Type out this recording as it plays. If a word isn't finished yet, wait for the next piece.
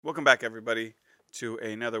Welcome back, everybody, to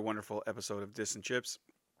another wonderful episode of Diss and Chips.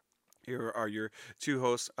 Here are your two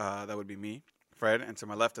hosts. That would be me, Fred, and to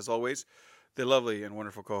my left, as always, the lovely and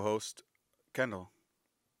wonderful co-host, Kendall.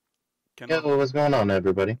 Yo, Kendall, what's going on,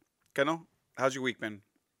 everybody? Kendall, how's your week been?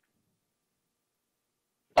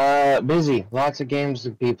 Busy. Lots of games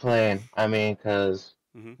to be playing.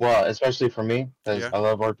 Hmm. Well, especially for me, because Yeah, I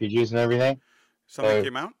love RPGs and everything. something So,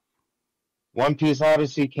 came out. One Piece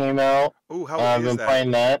Odyssey came out. Oh, how I've is been that?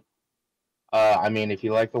 playing that. If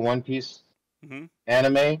you like the One Piece Hmm.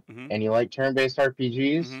 anime Hmm. and you like turn-based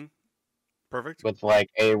RPGs Hmm. Perfect. with like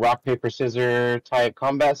a rock paper scissors type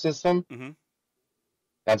combat system, Hmm.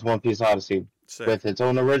 that's One Piece Odyssey, Sick. with its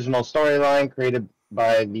own original storyline created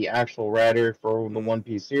by the actual writer for the Hmm. One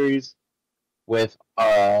Piece series with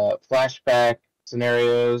flashback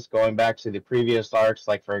scenarios going back to the previous arcs.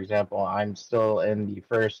 Like, for example, I'm still in the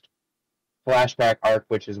first flashback arc,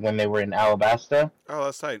 which is when they were in Alabasta. Oh,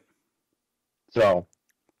 that's tight. So,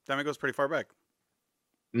 That goes pretty far back.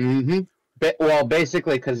 mm-hmm. Well,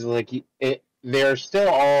 basically, because they're still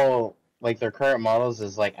all like their current models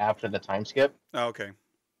is like after the time skip. Oh, okay.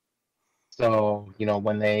 So,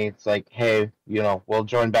 when it's like, hey, we'll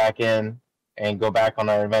join back in and go back on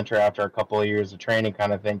our adventure after a couple of years of training,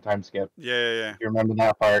 kind of thing, time skip. Yeah, yeah, yeah. If you remember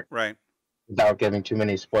that part, Right. without giving too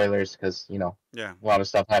many spoilers because Yeah. a lot of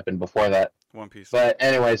stuff happened before that. One Piece. But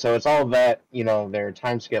anyway, so it's all that their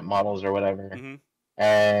time skip models or whatever, Hmm.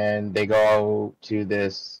 and they go to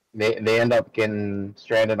this. They end up getting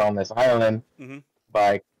stranded on this island Hmm.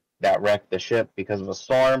 by that wrecked the ship because of a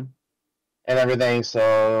storm and everything.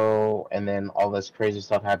 So and then all this crazy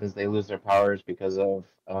stuff happens. They lose their powers because of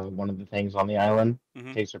one of the things on the island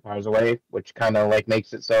Hmm. takes their powers away, which kind of like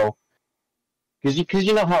makes it so because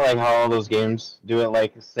you know how like how all those games do it,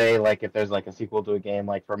 like say like if there's like a sequel to a game,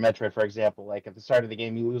 like for Metroid for example, like at the start of the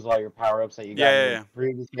game you lose all your power ups that you Yeah, got in yeah, the yeah.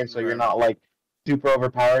 previous game, so you're Right, right. not like super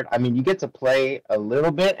overpowered. I mean, you get to play a little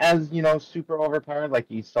bit as super overpowered, like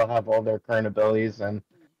you still have all their current abilities and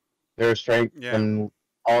their strength Yeah. and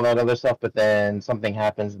all that other stuff, but then something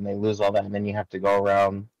happens and they lose all that, and then you have to go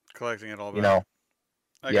around, Collecting it all you back. know,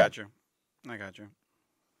 I yeah, got you. I got you.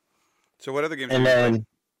 So what other games have and you played?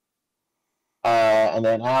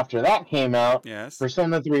 then after that came out, Yes.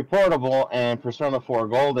 Persona 3 Portable and Persona 4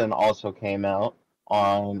 Golden also came out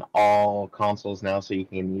on all consoles now, so you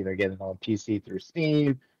can either get it on PC through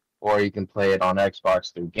Steam, or you can play it on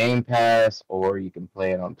Xbox through Game Pass, or you can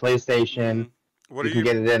play it on Hmm. PlayStation. What are You can you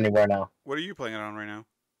get it anywhere now. What are you playing it on right now?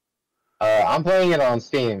 I'm playing it on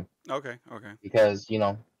Steam Okay. Okay. because,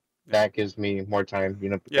 Yeah. that gives me more time,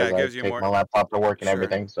 Yeah. because It I gives you take more. my laptop to work and Sure.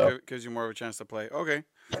 everything. So, Gives you more of a chance to play. Okay.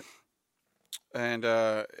 And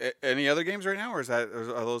any other games right now, or are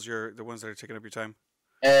those the ones that are taking up your time?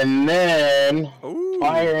 and then Ooh.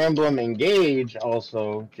 Fire Emblem Engage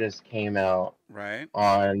also just came out Right.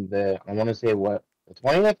 on I want to say what, the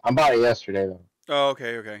 20th. I bought it yesterday though. Oh.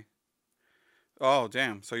 Okay. Okay. Oh,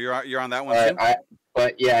 damn. So you're on that one But too? I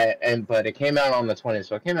but yeah, but it came out on the 20th,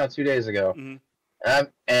 so it came out 2 days ago. Hmm.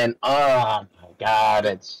 And oh my god,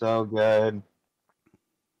 it's so good.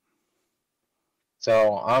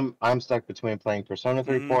 So I'm stuck between playing Persona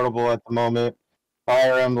 3 Hmm. Portable at the moment,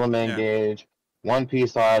 Fire Emblem Yeah. Engage, One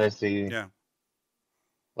Piece Odyssey, Yeah.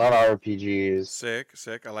 a lot of RPGs. Sick.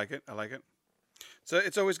 Sick. I like it. I like it. So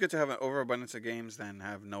it's always good to have an overabundance of games than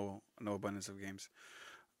have no abundance of games.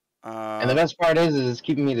 And the Uh, best part is it's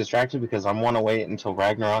keeping me distracted because I want to wait until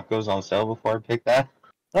Ragnarok goes on sale before I pick that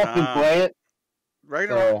up and ah, play it.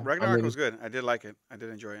 Ragnarok. So Ragnarok was good. I did like it. I did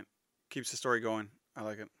enjoy it. Keeps the story going. I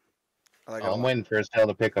like it. I like it a I'm lot. waiting for a sale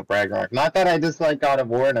to pick up Ragnarok. Not that I dislike God of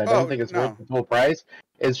War and I don't Oh think it's worth no. the full price.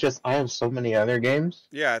 It's just I have so many other games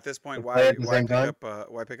Yeah. At this point, to play at the why same pick time.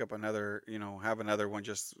 up why pick up another? Have another one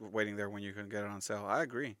just waiting there when you can get it on sale. I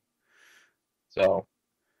agree. So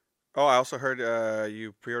Oh, I also heard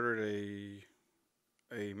you pre-ordered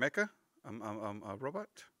a mecha, a robot.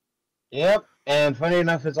 yep. And funny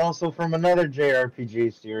enough, it's also from another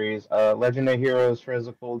JRPG series, Legend of Heroes: Friends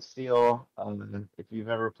of Cold Steel. If you've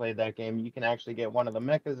ever played that game, you can actually get one of the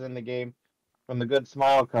mechas in the game from the Good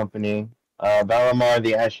Smile Company, Valimar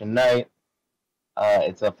the Ashen Knight.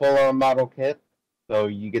 It's a full-on model kit, so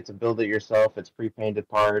you get to build it yourself. It's pre-painted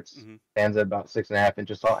parts, Hmm. stands at about 6.5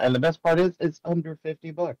 inches tall, and the best part is it's under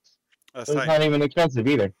 $50. That's So it's tight. not even expensive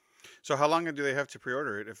either. So how long do they have to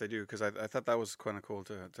pre-order it if they do? Because I thought that was kind of cool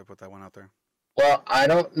to put that one out there. Well, I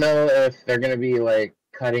don't know if they're gonna be like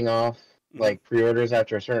cutting off Hmm. like pre-orders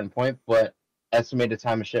after a certain point, but estimated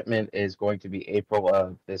time of shipment is going to be April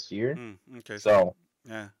of this year. Mm, okay, so So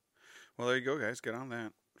yeah. Well, there you go, guys. Get on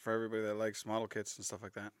that for everybody that likes model kits and stuff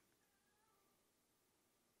like that.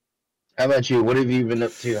 How about you? What have you been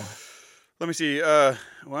up to? Let me see.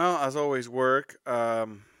 Well, as always, work.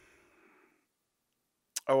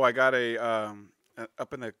 Oh, I got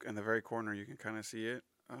up in the very corner. You can kind of see it.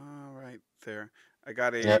 Right there. I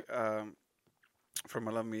got a Yep. for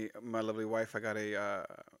my lovely wife. I got a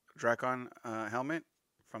Dracon helmet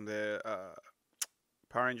from the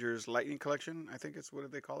Power Rangers Lightning Collection. I think it's what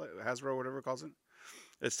did they call it? Hasbro, whatever it calls it.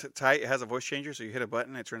 It's tight. It has a voice changer, so you hit a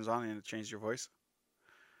button, it turns on, and it changes your voice.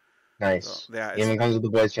 So Nice. yeah, Even comes with the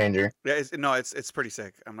voice changer. it's pretty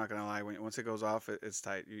sick. I'm not gonna lie. Once it goes off, it's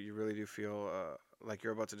tight. You really do feel like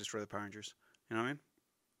you're about to destroy the Power Rangers. You know what I mean?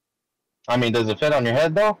 I mean, does it fit on your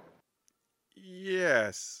head though?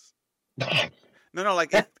 Yes. No, no,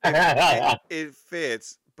 like it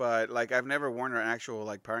fits, but like I've never worn an actual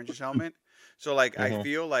like Power Rangers helmet. So like I hmm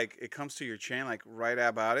feel like it comes to your chin like right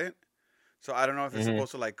about it. So I don't know if it's hmm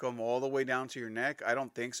supposed to like come all the way down to your neck. I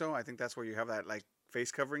don't think so. I think that's where you have that like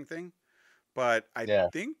face covering thing. But Yeah.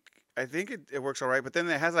 think I think it works all right. But then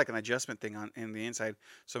it has like an adjustment thing on in the inside.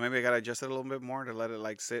 So maybe I gotta adjust it a little bit more to let it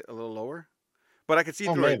like sit a little lower. But I can see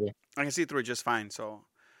Oh, through it. maybe. I can see through it just fine. So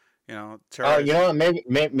Oh, Tara. you know what?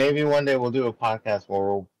 Maybe one day we'll do a podcast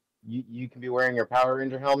where you can be wearing your Power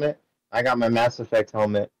Ranger helmet. I got my Mass Effect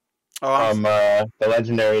helmet Oh, from the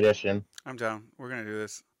Legendary Edition. I'm down. We're gonna do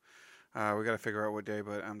this. We gotta figure out what day,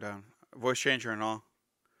 but I'm down. Voice changer and all.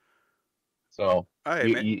 So Oh, hey,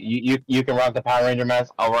 man. you can rock the Power Ranger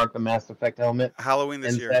mask. I'll rock the Mass Effect helmet. Halloween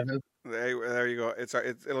this year. N7. There you go.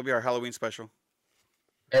 It'll be our Halloween special.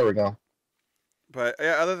 There we go. But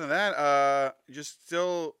yeah, other than that, just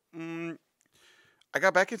still, I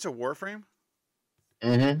got back into Warframe.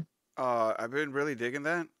 hmm I've been really digging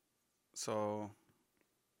that. So,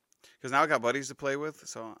 because now I got buddies to play with,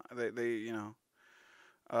 so they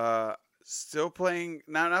uh, still playing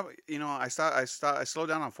now. Now I slowed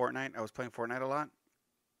down on Fortnite. I was playing Fortnite a lot.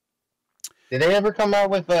 Did they ever come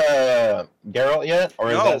out with Geralt yet,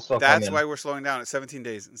 or is that No, still that's coming? why we're slowing down. It's 17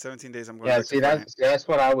 days. In 17 days, I'm going Yeah, back to see Fortnite. that's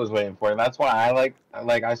what I was waiting for. That's why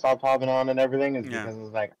I stopped hopping on and everything is Yeah, because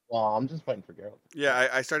it's like, well, I'm just waiting for Geralt to yeah. come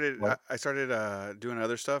out. I started. What? I started doing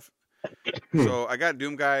other stuff. So I got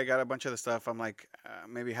Doom Guy. I got a bunch of the stuff. I'm like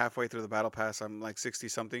maybe halfway through the battle pass. I'm like 60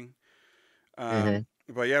 something. hmm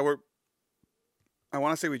But yeah, we're. I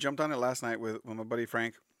want to say we jumped on it last night with my buddy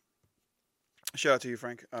Frank. Shout out to you,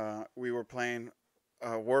 Frank. We were playing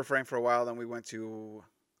Warframe for a while. Then we went to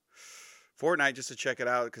Fortnite just to check it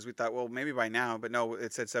out because we thought, well, maybe by now. But no,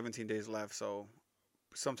 it said 17 days left. So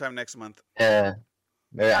sometime next month. Yeah,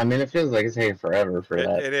 I mean, it feels like it's taking forever for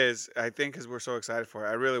that. It is. I think because we're so excited for it.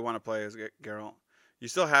 I really want to play as Geralt. You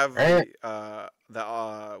still have Right?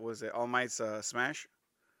 was it All Might's Smash?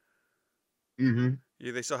 hmm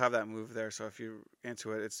Yeah, they still have that move there. So if you're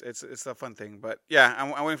into it, it's a fun thing. But yeah,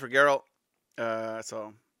 I'm waiting for Geralt.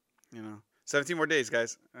 So 17 more days,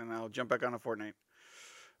 guys, and I'll jump back on a Fortnite.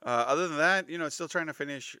 Other than that, still trying to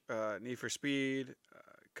finish Need for Speed.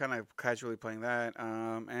 Kind of casually playing that,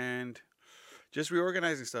 and just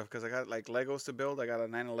reorganizing stuff because I got like Legos to build. I got a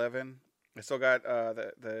 911. I still got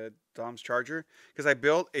the Dom's charger because I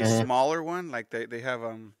built a hmm smaller one. Like they have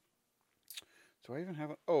Do I even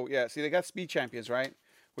have? Oh yeah, see they got Speed Champions right,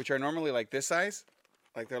 which are normally like this size,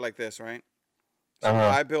 like they're like this right. So Uh-huh.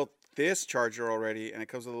 I built this charger already, and it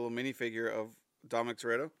comes with a little minifigure of Dominic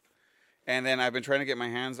Toretto. And then I've been trying to get my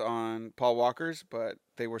hands on Paul Walker's, but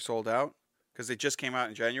they were sold out because they just came out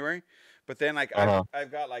in January. But then like Uh-huh.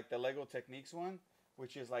 I've got like the Lego Techniques one,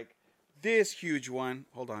 which is like this huge one.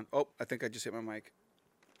 Hold on. Oh, I think I just hit my mic.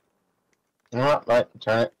 Right.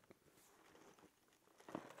 Turn it.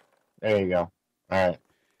 There you go. All right.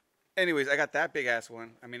 Anyways, I got that big ass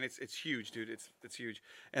one. I mean, it's huge, dude. It's huge.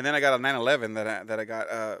 And then I got a 911 that I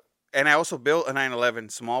got. And I also built a 911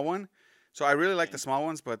 small one. So I really like the small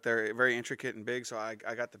ones, but they're very intricate and big. So I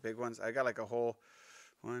got the big ones. I got like a whole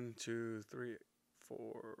one, two, three,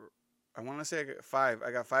 four. I want to say I got five.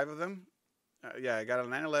 I got five of them. Yeah, I got a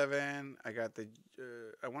 911. I got the.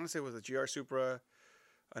 I want to say it was a GR Supra,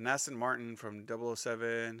 an Aston Martin from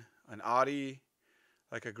 007, an Audi,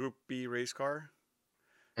 like a Group B race car,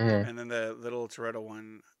 hmm and then the little Toretto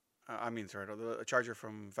one. I mean Toretto, the Charger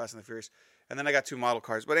from Fast and the Furious, and then I got two model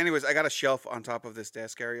cars. But anyways, I got a shelf on top of this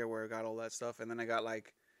desk area where I got all that stuff, and then I got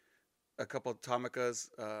like a couple of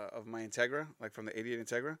Tomicas of my Integra, like from the '88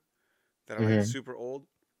 Integra, that are like hmm super old,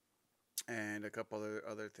 and a couple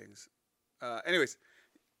other things. Anyways,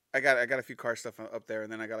 I got a few car stuff up there,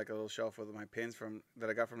 and then I got like a little shelf with my pins from that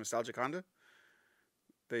I got from Nostalgic Honda.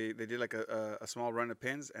 They did like a small run of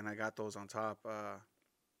pins, and I got those on top.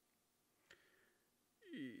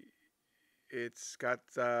 It's got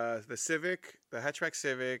the Civic, the hatchback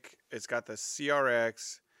Civic. It's got the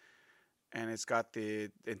CRX. and it's got the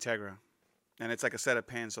Integra, and it's like a set of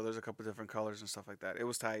pins. So there's a couple different colors and stuff like that. It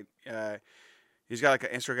was tight. He's got like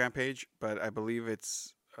an Instagram page, but I believe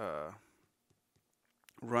it's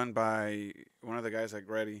run by one of the guys like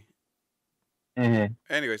Reddy. Mm-hmm.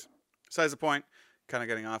 Anyways, besides the point. Kind of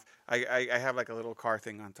getting off. I have like a little car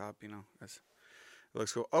thing on top. It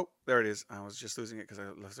looks cool. Oh, there it is. I was just losing it because I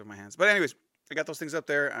left it in my hands. But anyways, I got those things up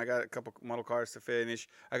there. I got a couple model cars to finish.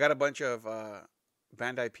 I got a bunch of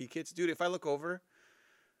Bandai P kits, dude. If I look over,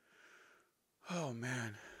 oh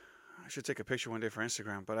man, I should take a picture one day for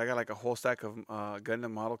Instagram. But I got like a whole stack of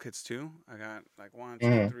Gundam model kits too. I got like 1, 2,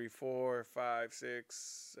 Mm-hmm. 3, 4, 5,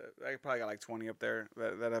 6. I probably got like 20 up there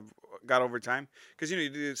that I've got over time. Because you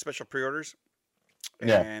do special pre-orders,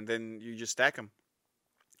 Yeah. and then you just stack them.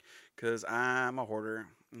 Because I'm a hoarder.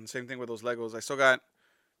 And same thing with those Legos.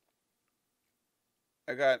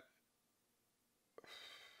 I got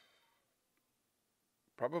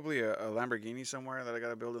probably a Lamborghini somewhere that I got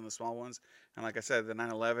to build in the small ones. And like I said, the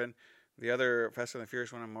 911, the other Fast and the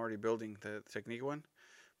Furious one, I'm already building the Technique one.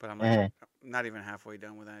 But I'm like not even halfway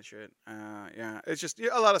done with that shit. Yeah, it's just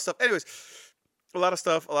a lot of stuff. Anyways, a lot of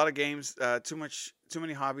stuff, a lot of games, too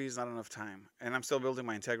many hobbies, not enough time. And I'm still building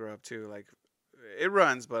my Integra up too. Like it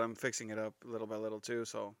runs, but I'm fixing it up little by little too.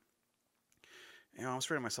 So, I'm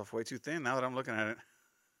spreading myself way too thin now that I'm looking at it.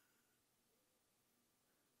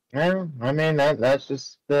 Yeah, I mean that's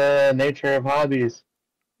just the nature of hobbies.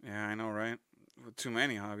 Yeah, I know, right? Too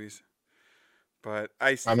many hobbies. But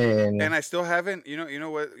I mean, and I still haven't. You know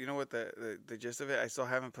what the gist of it. I still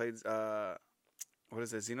haven't played. What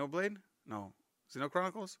is it? Xenoblade? No, Xeno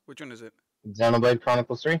Chronicles. Which one is it? Xenoblade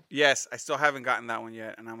Chronicles 3. Yes, I still haven't gotten that one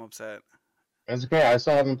yet, and I'm upset. That's okay. I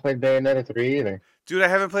still haven't played Bayonetta 3 either. Dude, I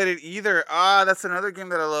haven't played it either. That's another game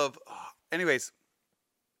that I love. Anyways,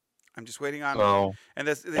 I'm just waiting on. So, And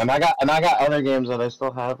this, and I got other games that I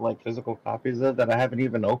still have like physical copies of that I haven't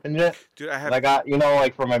even opened yet. dude, I That have. I got,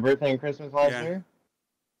 like for my birthday and Christmas last Yeah. year.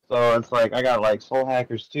 So it's like I got like Soul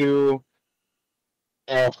Hackers 2.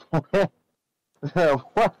 And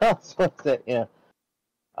what else was it? Yeah.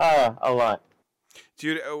 A lot.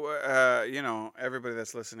 Dude, everybody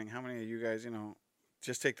that's listening, how many of you guys,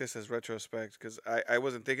 just take this as retrospect? Because I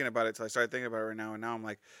wasn't thinking about it till I started thinking about it right now, and now I'm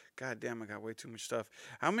like, God damn, I got way too much stuff.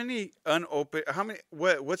 How many unopened?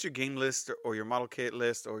 What's your game list or your model kit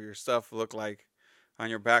list or your stuff look like on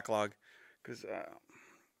your backlog? Because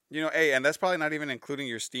hey, and that's probably not even including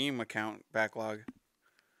your Steam account backlog.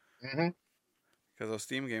 Mhm. Because those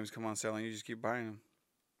Steam games come on sale and you just keep buying them.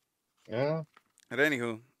 Yeah. But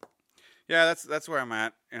anywho, yeah, that's where I'm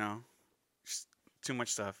at. Just too much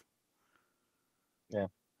stuff. Yeah.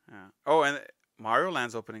 Yeah. Oh, and Mario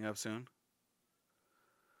Land's opening up soon.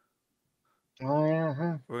 Oh yeah.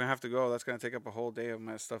 Huh. We're gonna have to go. That's gonna take up a whole day of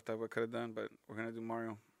my stuff that we could have done, but we're gonna do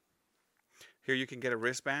Mario. Here you can get a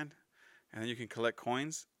wristband, and then you can collect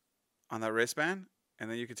coins on that wristband,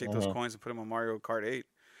 and then you can take those coins and put them on Mario Kart 8.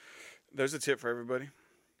 There's a tip for everybody.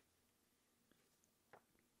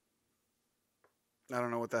 I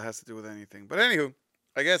don't know what that has to do with anything, but anywho,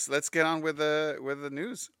 I guess let's get on with the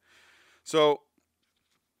news. So,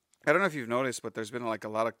 I don't know if you've noticed, but there's been like a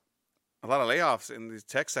lot of layoffs in the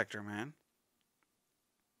tech sector, man.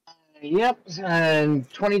 Yep, and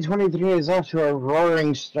 2023 is off to a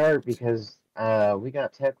roaring start because we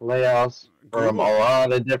got tech layoffs from Google. a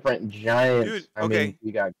lot of different giants. Dude, I okay. mean,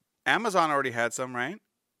 we got Amazon already had some, right?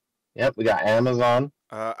 Yep, we got Amazon.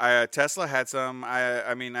 Tesla had some.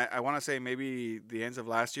 I mean, I want to say maybe the ends of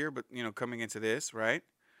last year, but coming into this, right?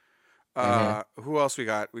 Who else we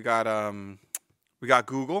got? We got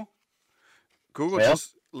Google. Google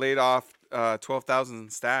just laid off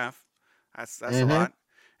 12,000 staff. That's a lot.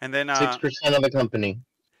 And then 6% of the company.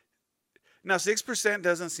 Now 6%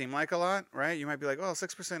 doesn't seem like a lot, right? You might be like, "Oh,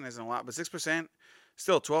 6% isn't a lot," but 6%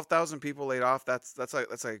 still 12,000 people laid off. That's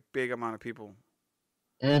a big amount of people.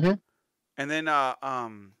 Mm-hmm. And then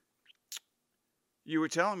you were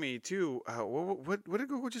telling me too. What did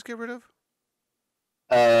Google just get rid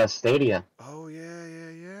of? Stadia. Oh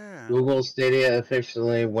yeah. Google Stadia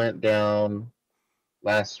officially went down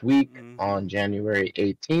last week on January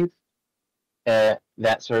 18th.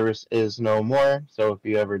 That service is no more. So if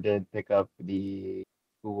you ever did pick up the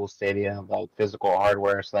Google Stadia, like physical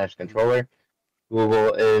hardware / controller,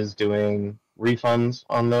 Google is doing refunds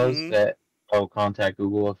on those. Contact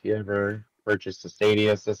Google if you ever purchased a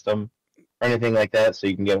Stadia system or anything like that, so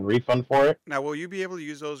you can get a refund for it. Now, will you be able to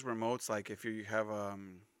use those remotes, like if you have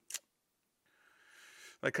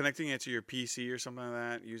like connecting it to your PC or something like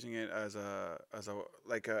that, using it as a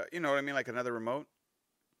like a, you know what I mean, like another remote?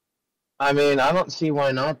 I mean, I don't see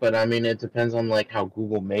why not, but I mean, it depends on like how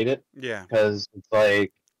Google made it. Yeah. Because it's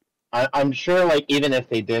like I'm sure, like, even if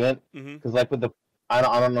they didn't, Mm-hmm. because like with the, I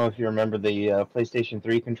don't know if you remember the PlayStation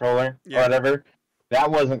 3 controller or Yeah. whatever, that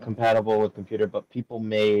wasn't compatible with computer, but people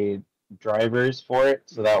made drivers for it,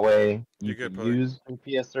 so Mm-hmm. that way You you could could play. use your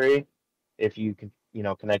PS3 if you could,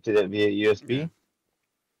 connected it via Yeah. USB.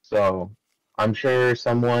 So I'm sure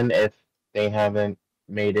someone, if they haven't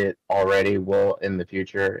made it already, will in the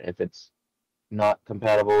future. If it's not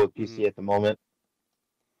compatible with Mm-hmm. PC at the moment,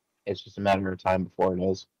 it's just a matter of time before it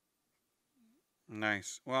is.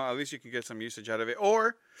 Nice. Well, at least you can get some usage out of it,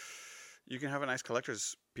 or you can have a nice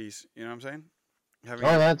collector's piece. You know what I'm saying? Having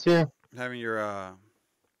Oh, your that too. having your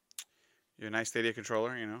nice Stadia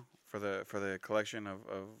controller. You know, for the collection of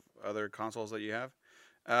other consoles that you have.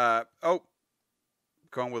 Oh,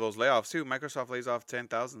 going with those layoffs too. Microsoft lays off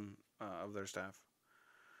 10,000 of their staff.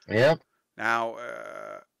 Yep. Now,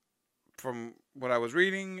 from what I was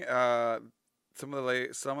reading, some of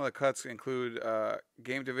the cuts include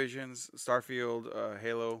game divisions, Starfield,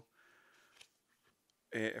 Halo.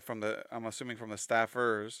 From the I'm assuming from the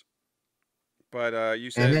staffers, but Hmm.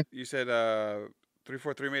 you said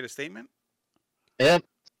 343 made a statement. Yep.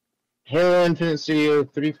 Halo Infinite Studio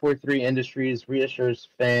 343 Industries reassures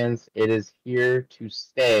fans it is here to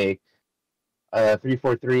stay.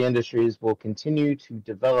 343 Industries will continue to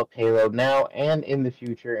develop Halo now and in the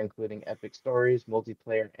future, including epic stories,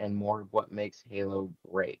 multiplayer, and more of what makes Halo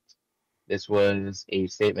great. This was a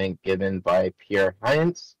statement given by Pierre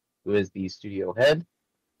Hines, who is the studio head.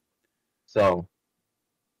 So,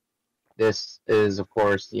 this is, of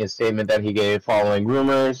course, the statement that he gave following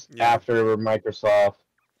rumors Yeah. after Microsoft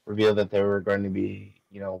revealed that they were going to be,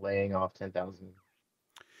 laying off 10,000,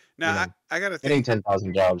 Now I gotta getting think.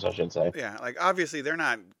 10,000 jobs, I should say. Yeah, like obviously they're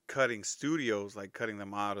not cutting studios, like cutting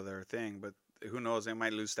them out of their thing, but who knows? They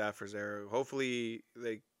might lose staffers there. Hopefully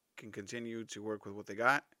they can continue to work with what they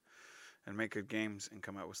got and make good games and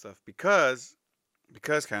come out with stuff because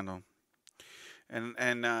Kendall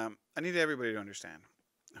and I need everybody to understand.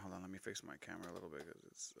 Hold on, let me fix my camera a little bit because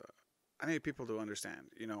it's. I need people to understand,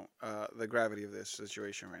 the gravity of this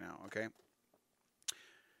situation right now. Okay.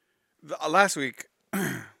 Last week,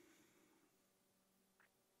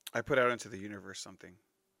 I put out into the universe something.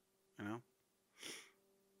 You know,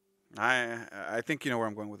 I think you know where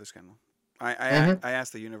I'm going with this, Kendall. Mm-hmm. I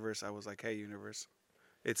asked the universe. I was like, "Hey, universe,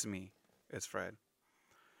 it's me. It's Fred."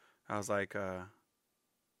 I was like, don't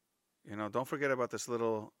forget about this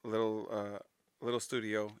little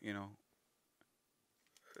studio,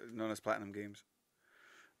 known as Platinum Games.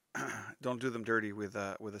 Don't do them dirty with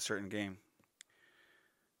a certain game,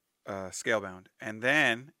 Scalebound. And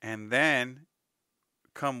then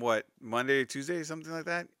come what Monday, Tuesday, something like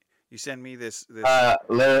that. You send me this.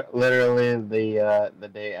 Literally the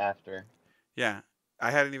day after. Yeah,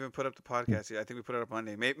 I hadn't even put up the podcast yet. I think we put it up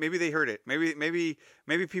Monday. Maybe they heard it. Maybe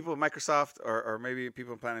people at Microsoft or maybe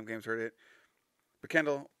people in Platinum Games heard it. But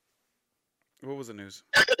Kendall, what was the news?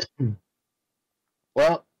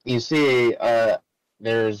 Well, you see,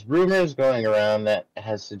 there's rumors going around that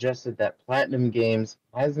has suggested that Platinum Games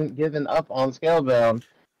hasn't given up on Scalebound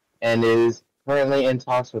and is currently in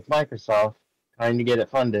talks with Microsoft trying to get it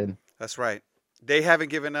funded. That's right. They haven't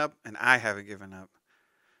given up, and I haven't given up.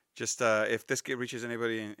 Just if this reaches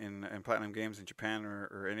anybody in Platinum Games in Japan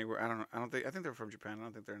or anywhere, I don't think I think they're from Japan. I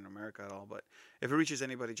don't think they're in America at all. But if it reaches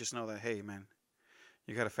anybody, just know that hey, man,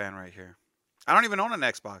 you got a fan right here. I don't even own an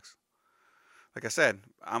Xbox. Like I said,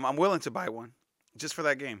 I'm willing to buy one just for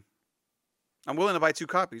that game. I'm willing to buy two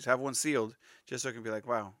copies, have one sealed, just so I can be like,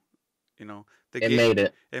 wow, the It game, made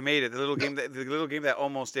it. it made it. The little game that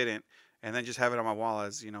almost didn't, and then just have it on my wall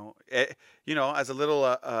as as a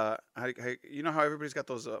little you know how everybody's got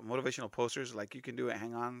those motivational posters, like you can do it,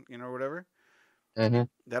 hang on, or whatever. Hmm.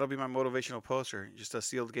 That'll be my motivational poster, just a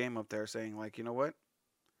sealed game up there saying like, you know what?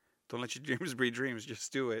 Don't let your dreams breed dreams.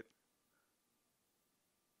 Just do it.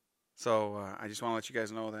 So I just want to let you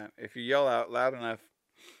guys know that if you yell out loud enough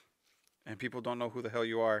and people don't know who the hell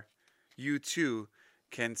you are, you too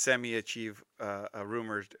can semi achieve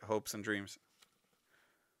rumored hopes and dreams.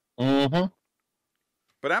 Hmm.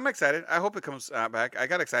 But I'm excited. I hope it comes back. I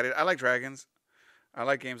got excited. I like dragons. I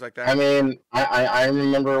like games like I that. mean, I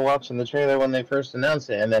remember watching the trailer when they first announced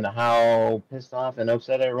it, and then how pissed off and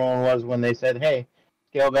upset everyone was when they said, "Hey,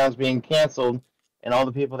 Scalebound's being canceled," and all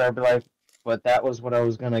the people there be like, "But that was what I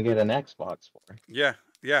was gonna get an Xbox for." Yeah,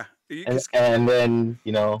 yeah. And then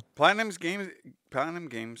Platinum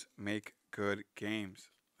games make good games.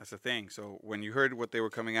 That's the thing. So when you heard what they were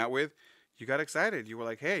coming out with, you got excited. You were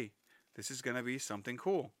like, "Hey, this is gonna be something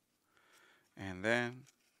cool." And then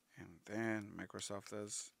Microsoft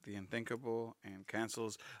does the unthinkable and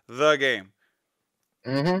cancels the game.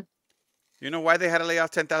 hmm You know why they had to lay off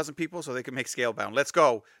 10,000 people? So they could make Scalebound. Let's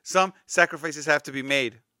go. Some sacrifices have to be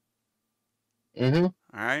made. Mm-hmm. All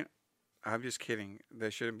right? I'm just kidding.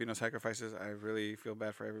 There shouldn't be no sacrifices. I really feel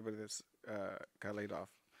bad for everybody that's got laid off.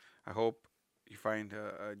 I hope you find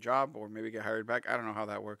a job or maybe get hired back. I don't know how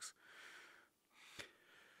that works.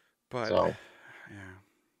 But, So, yeah.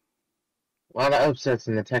 a lot of upsets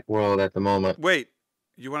in the tech world at the moment. Wait.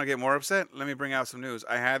 You want to get more upset? Let me bring out some news.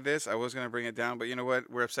 I had this. I was going to bring it down, but you know what?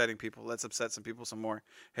 We're upsetting people. Let's upset some people some more.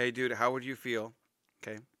 Hey, dude, how would you feel,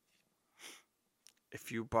 okay,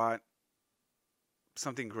 if you bought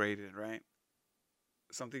something graded, right?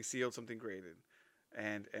 Something sealed, something graded,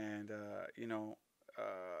 and you know,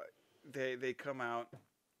 they come out,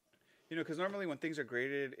 you know, because normally when things are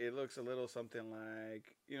graded, it looks a little something like,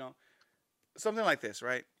 you know, something like this,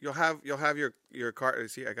 right? You'll have your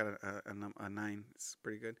card. See, I got a 9. It's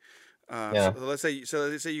pretty good. Yeah. So let's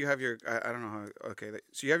say you have your I don't know how. Okay,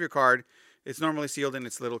 so you have your card. It's normally sealed in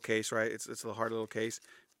its little case, right? It's a hard little case,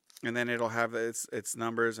 and then it'll have its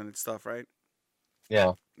numbers and its stuff, right?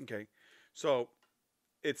 Yeah. Okay, so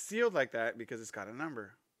it's sealed like that because it's got a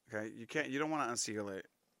number. Okay, you don't want to unseal it.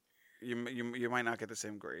 You might not get the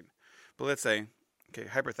same grade, but let's say, okay,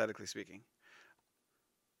 hypothetically speaking,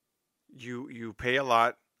 you pay a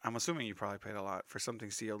lot. I'm assuming you probably paid a lot for something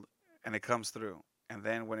sealed, and it comes through, and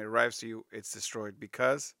then when it arrives to you, it's destroyed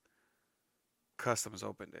because customs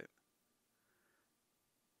opened it.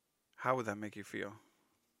 How would that make you feel?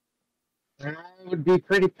 I would be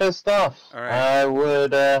pretty pissed off. All right. I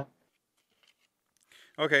would.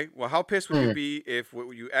 Okay. Well, how pissed would you be if what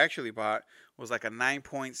you actually bought was like a 9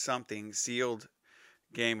 point something sealed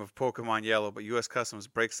game of Pokemon Yellow, but U.S. Customs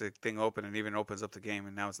breaks the thing open and even opens up the game,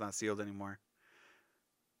 and now it's not sealed anymore?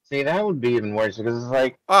 See, that would be even worse because it's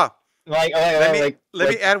like, Ah, like, let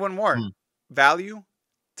me add one more. Hmm. Value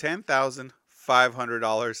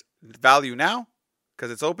 $10,500. Value now because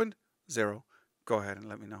it's opened 0. Go ahead and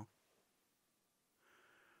let me know.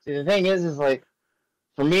 See, the thing is like,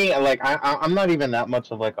 for me, like, I'm not even that much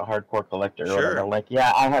of like a hardcore collector or Sure. whatever. Like,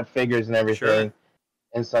 yeah, I have figures and everything Sure.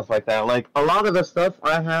 and stuff like that. Like, a lot of the stuff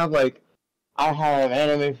I have, like, I have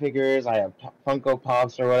anime figures, I have Funko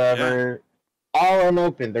Pops or whatever, all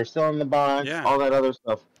unopened. They're still in the box, Yeah. all that other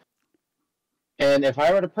stuff. And if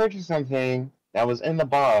I were to purchase something that was in the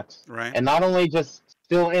box, Right. and not only just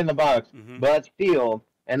still in the box, Mhm. but sealed,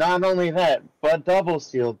 and not only that, but double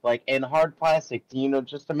sealed, like in hard plastic, you know,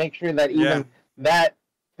 just to make sure that even that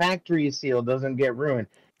factory seal doesn't get ruined.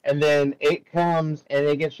 And then it comes and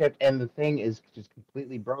it gets shipped, and the thing is just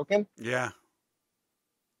completely broken. Yeah.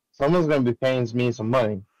 Someone's going to be paying me some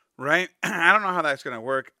money. Right? I don't know how that's going to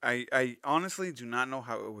work. I honestly do not know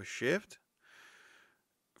how it was shipped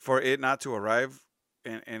for it not to arrive,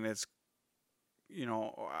 and it's, you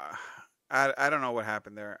know, I don't know what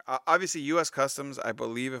happened there. Obviously, U.S. Customs, I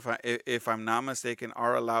believe, if I'm not mistaken,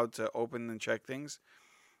 are allowed to open and check things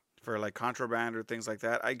for like contraband or things like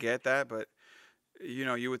that. I get that, but you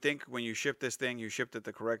know, you would think when you ship this thing, you shipped it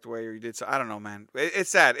the correct way, or you did so. I don't know, man.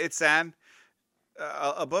 It's sad. It's sad.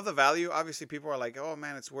 Above the value, obviously, people are like, "Oh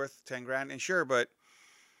man, it's worth 10 grand," and sure, but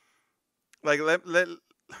like,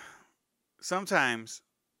 sometimes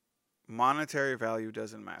monetary value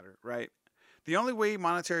doesn't matter, right? The only way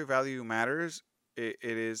monetary value matters, it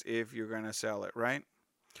is if you're gonna sell it, right?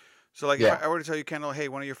 So, like, Yeah. if I were to tell you, Kendall, hey,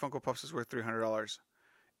 one of your Funko Pops is worth $300,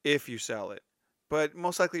 if you sell it, but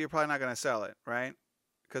most likely you're probably not gonna sell it, right?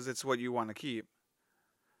 Because it's what you want to keep.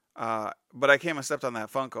 But I came and stepped on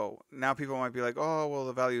that Funko. Now people might be like, "Oh, well,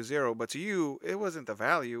 the value is 0," but to you, it wasn't the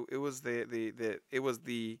value; it was the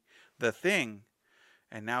thing,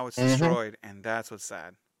 and now it's destroyed, and that's what's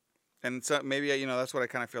sad. And so maybe, you know, that's what I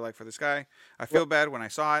kind of feel like for this guy. I feel bad when I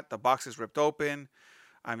saw it. The box is ripped open.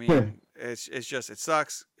 I mean, it's just, it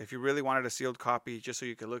sucks. If you really wanted a sealed copy, just so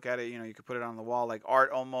you could look at it, you know, you could put it on the wall like art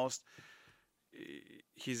almost.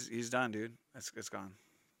 He's done, dude. It's gone.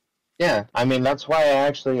 Yeah, I mean that's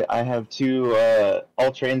why I have 2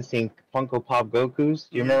 Ultra Instinct Funko Pop Gokus.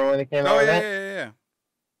 Do you remember when they came out Oh with yeah, that?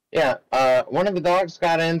 yeah. Yeah. One of the dogs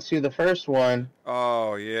got into the first one,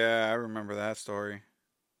 Oh yeah, I remember that story.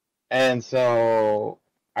 and so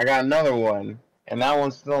I got another one, and that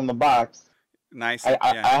one's still in the box. Nice. I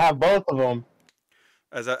Yeah. have both of them,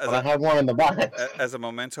 As but I have one in the box. as a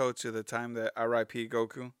memento to the time that R.I.P.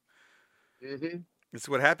 Goku. Mm-hmm. It's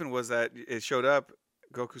what happened was that it showed up.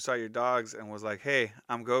 Goku saw your dogs and was like, "Hey,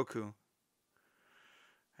 I'm Goku,"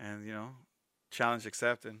 and you know, challenge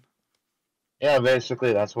accepted. Yeah,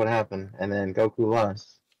 basically that's what happened, and then Goku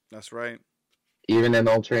lost, That's right. even in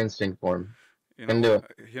Ultra Instinct form. You Couldn't know, do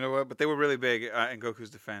it. you know what? But they were really big in Goku's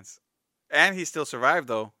defense, and he still survived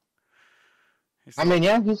though. He's I still mean,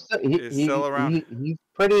 yeah, he's still, he's still around. he's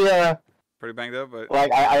pretty Pretty banged up, but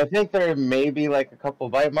like I think there may be like a couple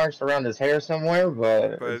bite marks around his hair somewhere,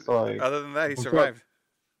 but but it's like other than that, he I'm sure. survived.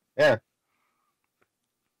 Yeah,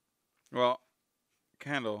 Well,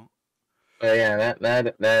 Candle, but yeah,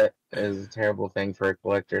 that is a terrible thing for a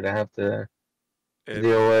collector to have to it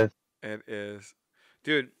deal with. it is,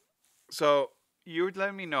 dude. So you would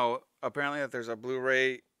let me know apparently that there's a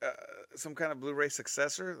Blu-ray, some kind of Blu-ray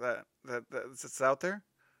successor that's out there.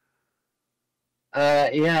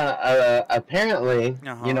 Yeah, apparently,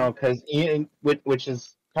 Uh huh. because which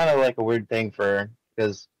is kind of like a weird thing for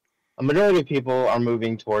because a majority of people are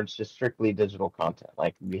moving towards just strictly digital content.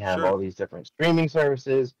 Like we have Sure. all these different streaming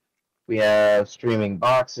services, we have streaming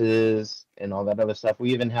boxes and all that other stuff.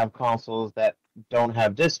 We even have consoles that don't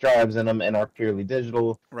have disk drives in them and are purely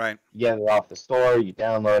digital. Right. You get it off the store, you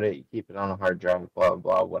download it, you keep it on a hard drive, blah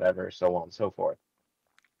blah, whatever, so on and so forth.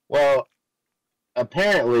 Well,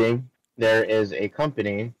 apparently there is a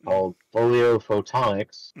company Mm-hmm. called Folio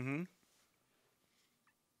Photonics Mm-hmm.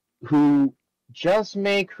 who just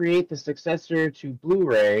may create the successor to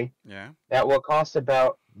Blu-ray Yeah. that will cost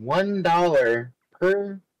about $1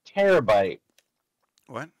 per terabyte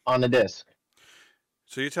What? on a disc.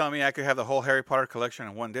 So you're telling me I could have the whole Harry Potter collection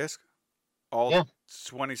on one disc? All Yeah,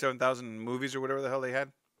 27,000 movies or whatever the hell they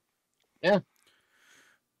had? yeah.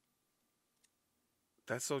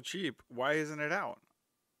 That's so cheap. Why isn't it out?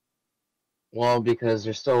 Well, because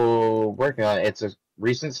they're still working on it. It's a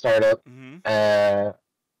recent startup, Mm-hmm. uh,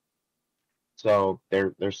 so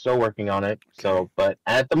they're still working on it. Okay. So, but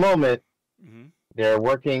at the moment, Mm-hmm. they're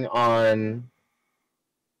working on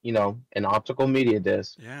an optical media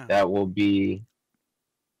disc Yeah. that will be,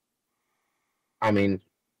 I mean,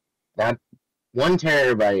 that 1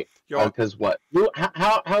 terabyte. Yo, Because what?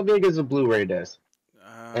 How big is a Blu-ray disc?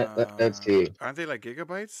 Let's see. aren't they like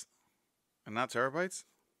gigabytes and not terabytes?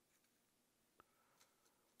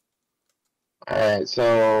 All right,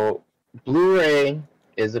 so Blu-ray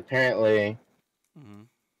is apparently Mm-hmm.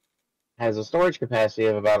 has a storage capacity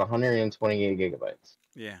of about 128 gigabytes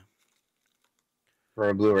Yeah. for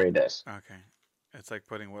a Blu-ray disc. Okay. It's like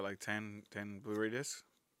putting what, like 10 Blu-ray discs?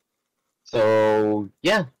 So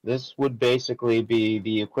yeah, this would basically be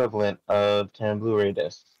the equivalent of 10 Blu-ray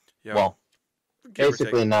discs. Yo, Well, give or take.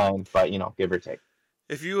 basically 9, but give or take.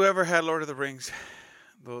 If you ever had Lord of the Rings,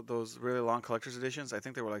 those really long collector's editions, I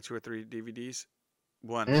think there were like 2 or 3 DVDs.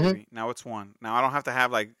 One, Mm-hmm. baby. Now it's one. Now I don't have to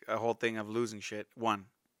have like a whole thing of losing shit. One.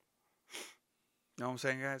 Know what I'm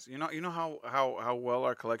saying, guys? You know how well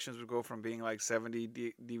our collections would go from being like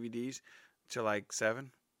 70 DVDs to like 7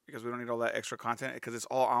 because we don't need all that extra content because it's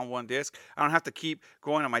all on one disc. I don't have to keep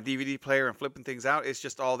going on my DVD player and flipping things out. It's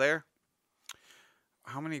just all there.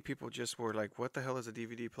 How many people just were like, "What the hell is a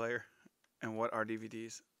DVD player?" and "What are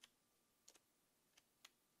DVDs?"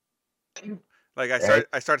 Like Right?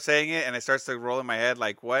 I start saying it and it starts to roll in my head.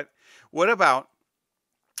 Like, what? What about?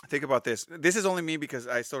 Think about this. This is only me because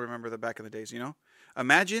I still remember the back in the days.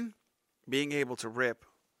 Imagine being able to rip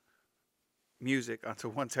music onto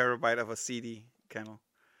 1 terabyte of a CD, Kennel.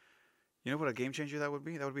 You know what a game changer that would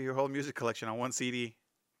be? That would be your whole music collection on one CD.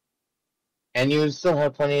 And you still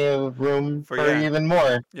have plenty of room For for yeah, even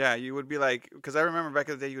more. yeah, you would be like, because I remember back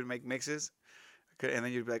in the day you would make mixes, and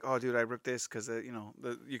then you'd be like, oh, dude, I ripped this because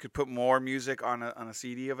you could put more music on a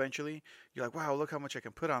CD eventually. You're like, wow, look how much I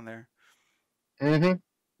can put on there. Mm-hmm.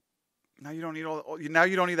 Now you don't need now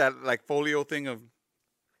you don't need that like folio thing of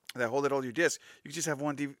that hold it all your disc. You can just have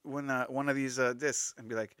one of these discs and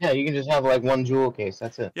be like, Yeah, you can just have like one jewel case.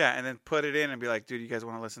 That's it. yeah, and then put it in and be like, dude, you guys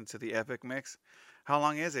want to listen to the epic mix? How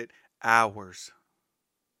long is it? Hours.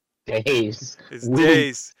 Days. It's Weeks.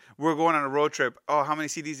 days. We're going on a road trip. Oh, how many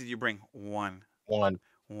CDs did you bring? One. One.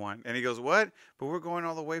 One. And he goes, what? But we're going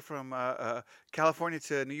all the way from California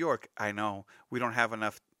to New York. I know. We don't have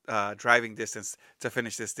enough driving distance to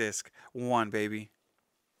finish this disc. One, baby.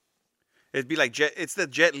 It'd be like it's the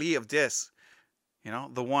Jet Li of discs.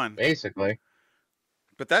 The one. Basically.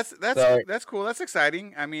 But that's So that's cool. That's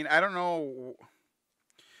exciting. I mean, I don't know.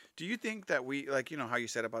 Do you think that we like how you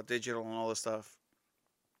said about digital and all this stuff?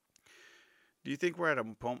 Do you think we're at a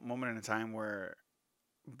moment in a time where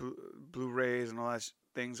Blu-rays and all that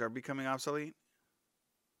things are becoming obsolete?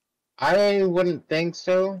 I wouldn't think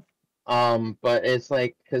so. But it's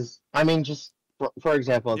like, because I mean, just for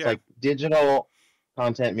example, it's Yeah. like digital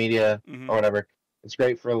content media Mm-hmm. or whatever. It's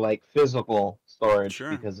great for like physical storage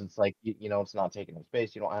Sure. because it's like it's not taking up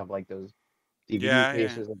space. You don't have like those DVD Yeah. Yeah.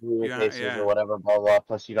 cases or Blu-ray Yeah. cases or Yeah. whatever, blah blah.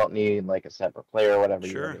 Plus, you don't need like a separate player or whatever.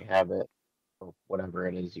 You Sure. already have it or whatever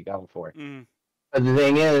it is you got it for. Mm. But the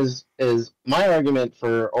thing is my argument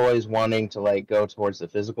for always wanting to like go towards the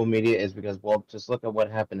physical media is because, well, just look at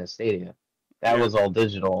what happened to Stadia. That Yeah, was all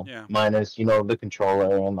digital, yeah, minus the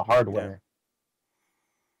controller and the yeah, hardware.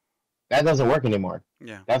 That doesn't work anymore.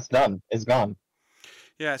 yeah. That's done. It's gone.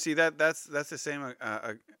 Yeah, see that's the same.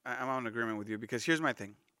 I'm on agreement with you because here's my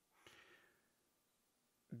thing.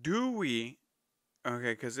 Do we?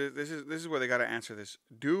 Okay, because this is where they got to answer this.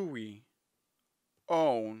 Do we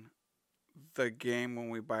own the game when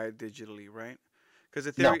we buy it digitally, right?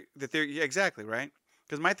 Because No. yeah, exactly, right?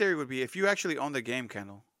 Because my theory would be if you actually own the game,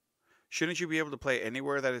 Kendall, shouldn't you be able to play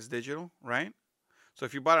anywhere that is digital, right? So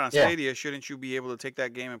if you bought it on Yeah. Stadia, shouldn't you be able to take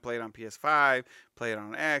that game and play it on PS5, play it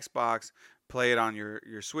on Xbox, play it on your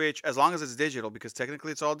Switch, as long as it's digital? Because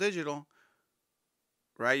technically it's all digital,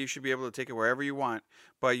 right? You should be able to take it wherever you want.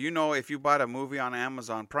 But if you bought a movie on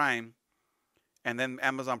Amazon Prime and then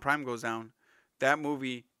Amazon Prime goes down, that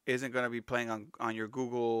movie isn't going to be playing on your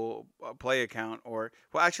Google Play account. Or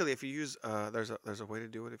well, actually, if you use there's a way to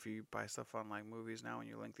do it if you buy stuff on like movies now and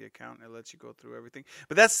you link the account, it lets you go through everything.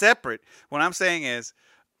 But that's separate. What I'm saying is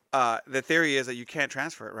the theory is that you can't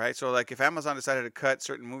transfer it, right? So like if Amazon decided to cut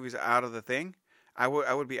certain movies out of the thing, I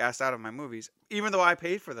would be asked out of my movies, even though I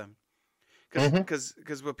paid for them. Hmm. Because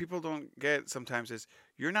what people don't get sometimes is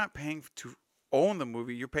you're not paying to own the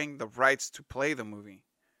movie, you're paying the rights to play the movie.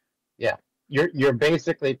 Yeah. You're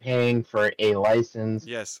basically paying for a license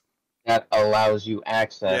Yes. that allows you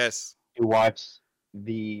access Yes. to watch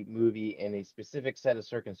the movie in a specific set of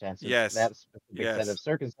circumstances. Yes. That specific set of Yes.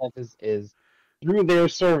 circumstances is through their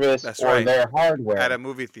service That's or right. their At hardware. a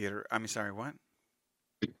movie theater. I mean, sorry, what?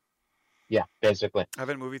 Yeah, basically.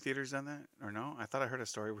 Haven't movie theaters done that or no? I thought I heard a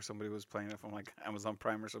story where somebody was playing it from like Amazon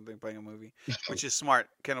Prime or something, playing a movie, which is smart.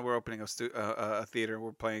 Kendall, we're opening a theater.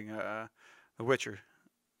 We're playing The Witcher.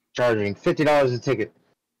 Charging $50 a ticket.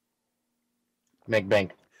 Make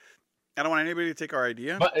bank. I don't want anybody to take our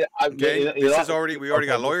idea. But Okay, this is already we already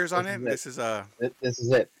okay, got lawyers on this it. is it. This is This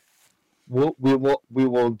is it. We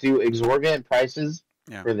will do exorbitant prices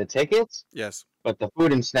yeah, for the tickets, yes. but the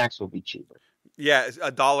food and snacks will be cheaper. Yeah, it's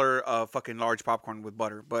 $1 fucking large popcorn with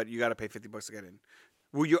butter, but you got to pay $50 to get in.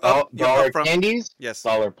 Will you up? You're up Dollar from candies, yes,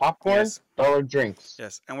 dollar popcorn, yes, dollar drinks,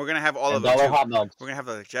 yes, and we're gonna have all of and them dollar too. hot dogs. We're gonna have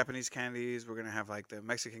the like, Japanese candies. We're gonna have like the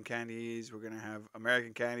Mexican candies. We're gonna have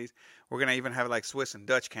American candies. We're gonna even have like Swiss and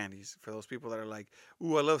Dutch candies for those people that are like,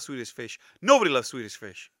 "Ooh, I love Swedish fish." Nobody loves Swedish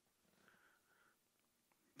fish.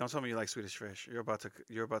 Don't tell me you like Swedish fish. You're about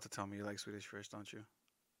to tell me you like Swedish fish, don't you?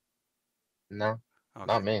 No, Okay.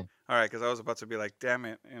 not me. All right, because I was about to be like, damn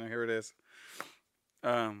it, here it is.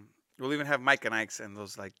 We'll even have Mike and Ike's and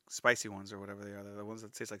those like spicy ones or whatever they are. They're the ones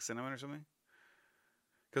that taste like cinnamon or something.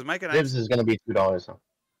 Because Mike and Dibs Ike's, is gonna be $2. Huh?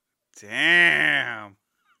 damn,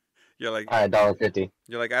 you're like, All right, $1.50.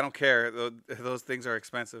 I don't care. Those things are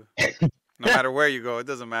expensive. No matter where you go, it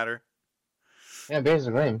doesn't matter. Yeah,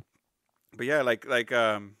 basically. But yeah,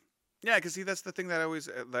 yeah, because see, that's the thing that I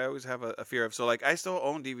always have a fear of. So like, I still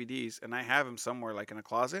own DVDs and I have them somewhere like in a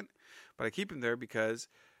closet, but I keep them there because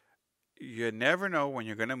you never know when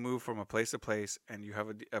you're gonna move from a place to place, and you have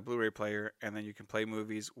a Blu-ray player, and then you can play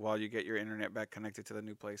movies while you get your internet back connected to the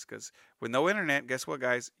new place. Because with no internet, guess what,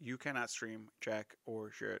 guys? You cannot stream jack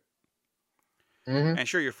or shit. Hmm. And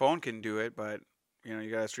sure, your phone can do it, but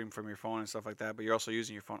you gotta stream from your phone and stuff like that. But you're also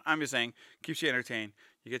using your phone. I'm just saying, keeps you entertained.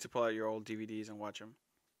 You get to pull out your old DVDs and watch them.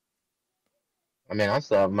 I mean, I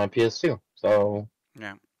still have my PS2, so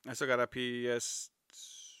Yeah, I still got a PS.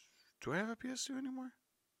 Do I have a PS2 anymore?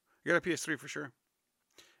 I got a PS3 for sure,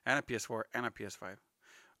 and a PS4 and a PS5.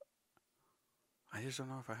 I just don't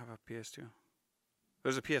know if I have a PS2.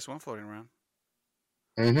 There's a PS1 floating around,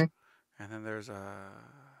 hmm and then there's that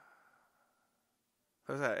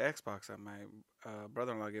Xbox that my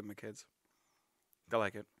brother-in-law gave my kids. They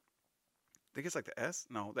like it. I think it's like the S.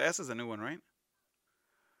 No, the S is the new one, right?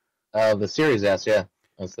 the Series S, yeah,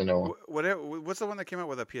 that's the new one. What's the one that came out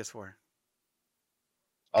with a PS4?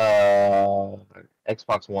 Uh,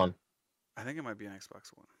 Xbox One. I think it might be an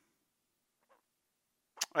Xbox One.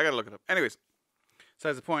 I gotta look it up. Anyways,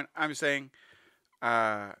 besides the point, I'm just saying,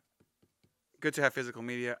 good to have physical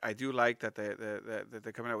media. I do like that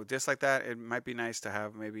they're coming out with discs like that. It might be nice to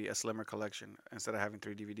have maybe a slimmer collection instead of having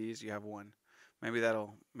 3 DVDs. You have one. Maybe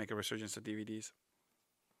that'll make a resurgence of DVDs.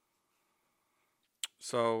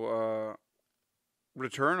 So,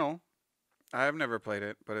 Returnal, I've never played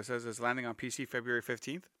it, but it says it's landing on PC February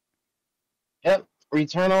 15th. Yep.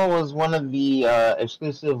 Returnal was one of the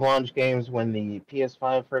exclusive launch games when the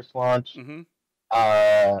PS5 first launched. Mm-hmm.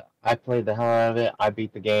 I played the hell out of it. I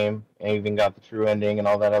beat the game. I even got the true ending and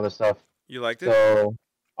all that other stuff. You liked it? So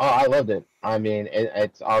Oh, I loved it. I mean,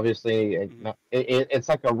 it's obviously Mm-hmm. it's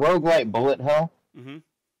like a roguelike bullet hell. Mm-hmm.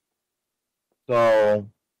 So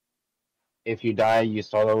if you die, you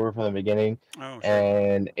start over from the beginning, Oh, sure.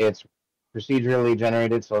 and it's procedurally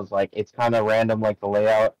generated. So it's like it's kind of random, like the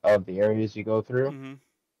layout of the areas you go through, Mm-hmm.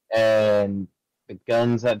 and the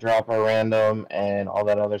guns that drop are random, and all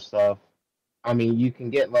that other stuff. I mean, you can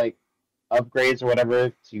get like upgrades or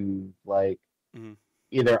whatever to like Mm-hmm.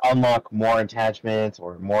 either unlock more attachments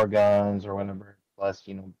or more guns or whatever. Plus,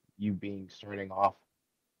 you being starting off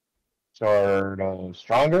stronger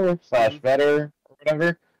Mm-hmm. slash better or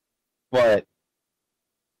whatever. But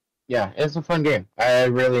yeah, it's a fun game. I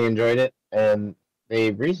really enjoyed it, and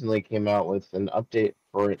they recently came out with an update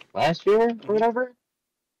for it last year or Mm-hmm. whatever.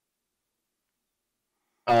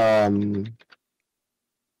 Um,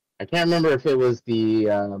 I can't remember if it was the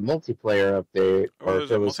multiplayer update Oh, or if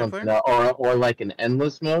there's it a was something multiplayer. else, or like an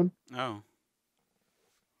endless mode. Oh.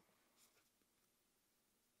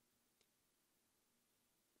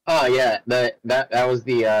 Oh yeah, that was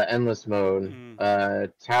the endless mode. Mm-hmm.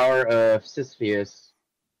 Tower of Sisyphus,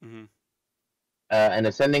 Mm-hmm. an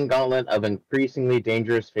ascending gauntlet of increasingly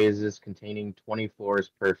dangerous phases containing 20 floors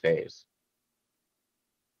per phase.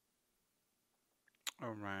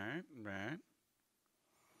 All right. Right.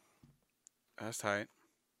 That's tight.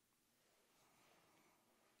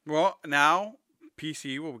 Well, now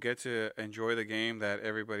PC will get to enjoy the game that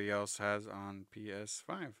everybody else has on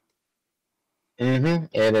PS5.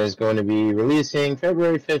 It is going to be releasing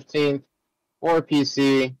February 15th for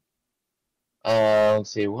PC.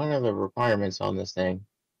 Let's see, what are the requirements on this thing?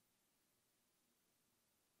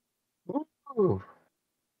 Ooh.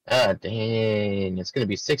 Ah, dang, it's going to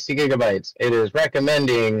be 60 gigabytes. It is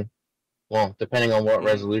recommending, well, depending on what Mm-hmm.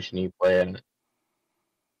 resolution you play in,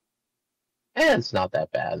 and it's not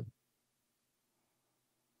that bad.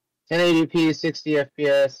 1080p 60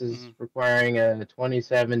 FPS Mm-hmm. is requiring a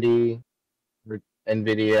 2070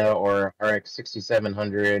 NVIDIA or RX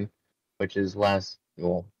 6700, which is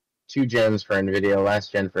well, 2 gens for NVIDIA,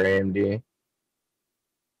 last gen for AMD.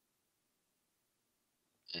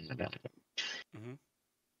 Mm-hmm.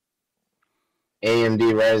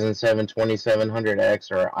 AMD Ryzen 7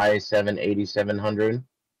 2700X or i7 8700.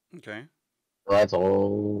 Okay. So that's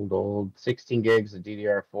old. 16 gigs of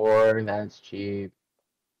DDR4. That's cheap.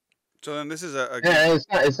 So then this is a game Yeah,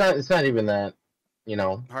 it's not even that. You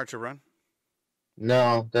know, hard to run.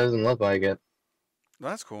 no, doesn't look like it.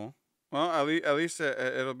 That's cool. Well, at least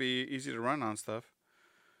it'll be easy to run on stuff.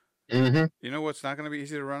 Mm-hmm. You know what's not going to be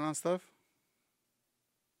easy to run on stuff?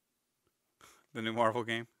 The new Marvel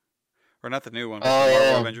game, or not the new one, but the Oh Marvel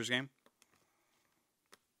yeah. Avengers game.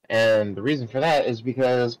 And the reason for that is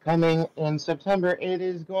because coming in September, it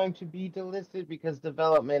is going to be delisted because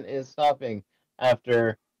development is stopping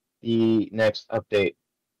after the next update,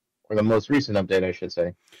 or the most recent update, I should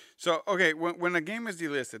say. So okay, when a game is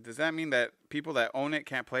delisted, does that mean that people that own it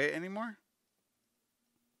can't play it anymore?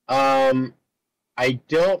 Um, I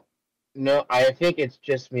don't know. I think it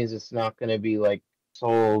just means it's not going to be like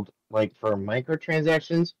sold like for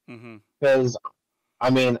microtransactions. Mm-hmm. Because I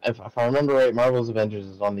mean, if I remember right, Marvel's Avengers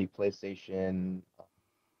is on the PlayStation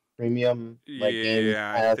Premium like Game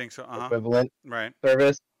Yeah, I Pass think so. Uh huh. equivalent Right.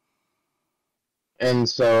 service. And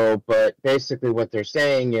so, but basically, what they're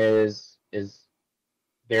saying is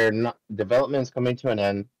they're not development's coming to an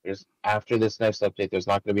end. There's after this next update, there's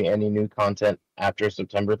not going to be any new content after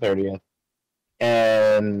September 30th.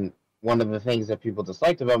 And one of the things that people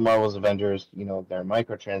disliked about Marvel's Avengers, their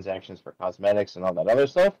microtransactions for cosmetics and all that other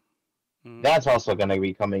stuff, Mm-hmm. that's also going to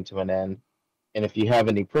be coming to an end. And if you have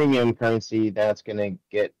any premium currency, that's going to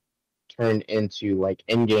get turned into like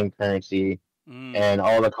in-game currency, Mm. and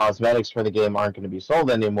all the cosmetics for the game aren't going to be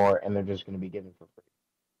sold anymore, and they're just going to be given for free.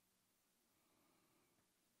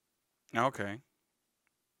 Okay.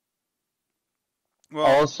 Well,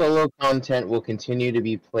 All solo content will continue to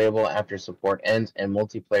be playable after support ends, and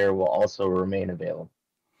multiplayer will also remain available.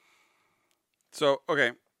 so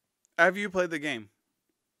okay, have you played the game?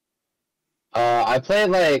 I played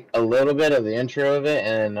like a little bit of the intro of it,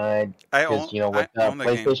 and because I with the own the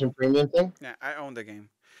game. PlayStation Premium thing. Yeah, I own the game.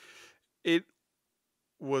 It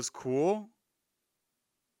was cool.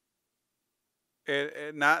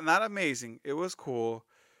 It not amazing. It was cool.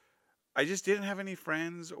 I just didn't have any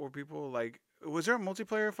friends or people like. Was there a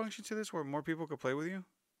multiplayer function to this where more people could play with you?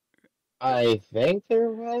 I think there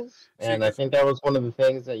was, See, and I because think that was one of the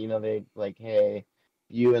things that they like, hey,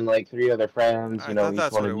 you and like 3 other friends, I thought each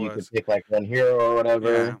that's one what it of you could was. pick like one hero or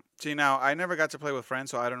Yeah. whatever. See, now I never got to play with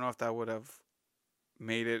friends, so I don't know if that would have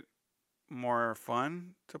made it more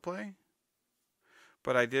fun to play.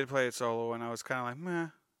 But I did play it solo, and I was kind of like, meh,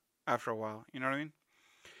 after a while. You know what I mean?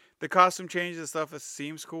 The costume changes and stuff, it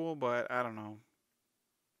seems cool, but I don't know.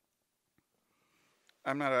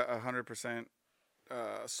 I'm not 100%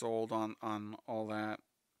 sold on all that.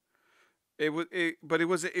 It was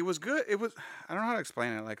good. It was I don't know how to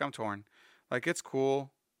explain it. Like I'm torn. Like it's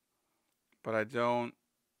cool, but I don't.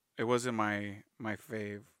 It wasn't my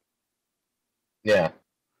fave. Yeah.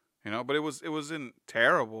 But it wasn't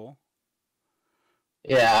terrible.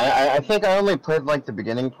 Yeah, I think I only played like the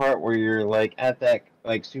beginning part where you're like at that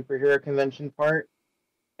like superhero convention part,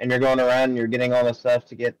 and you're going around and you're getting all the stuff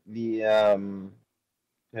to get the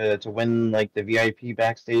to win like the VIP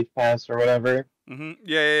backstage pass or whatever Yeah,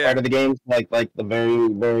 yeah, part yeah. of the game, like the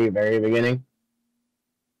very beginning,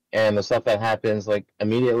 and the stuff that happens like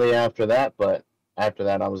immediately after that. But after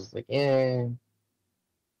that, I was like, yeah,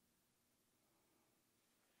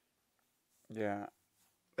 Yeah.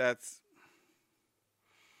 That's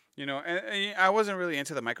and I wasn't really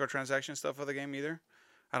into the microtransaction stuff of the game either.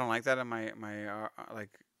 I don't like that in my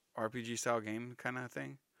like RPG style game kind of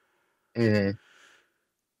thing. mm,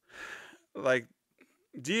 Like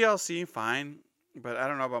DLC, fine, but I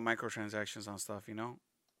don't know about microtransactions on stuff.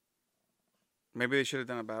 Maybe they should have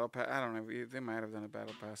done a battle pass. I don't know. They might have done a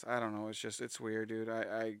battle pass. I don't know. It's weird, dude.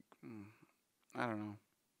 I don't know.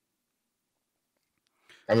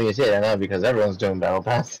 I mean, you say that now because everyone's doing battle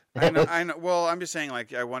pass. I know. Well, I'm just saying,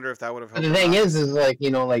 like, I wonder if that would have But helped the them thing out. is like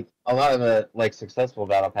like a lot of the like successful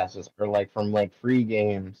battle passes are like from like free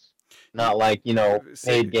games, not like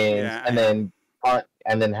paid games, Yeah, I know.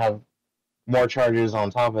 and then have more charges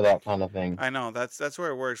on top of that kind of thing. I know. That's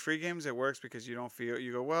where it works. Free games, it works because you don't feel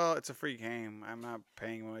you go, well, it's a free game. I'm not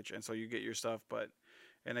paying much, and so you get your stuff. But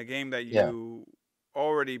in a game that Yeah. you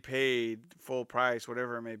already paid full price,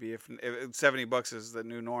 whatever it may be, if $70 is the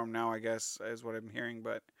new norm now, I guess is what I'm hearing.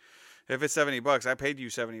 But if it's $70, I paid you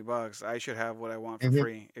 $70. I should have what I want for Hmm.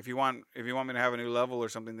 free. If you want me to have a new level or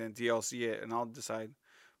something, then DLC it, and I'll decide.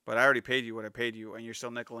 But I already paid you what I paid you, and you're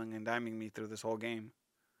still nickeling and diming me through this whole game.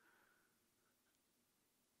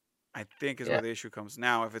 I think is where Yeah. the issue comes.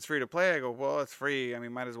 Now, if it's free to play, I go, well, it's free. I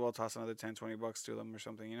mean, might as well toss another 10, $20 to them or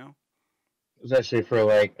something. Especially for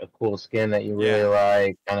like a cool skin that you really Yeah.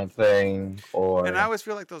 like, kind of thing, And I or always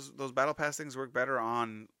feel like those battle pass things work better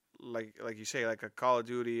on like you say, like a Call of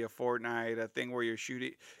Duty, a Fortnite, a thing where you're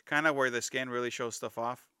shooting, kind of where the skin really shows stuff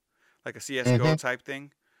off, like a CS:GO hmm type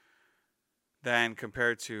thing, than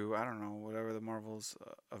compared to I don't know whatever the Marvel's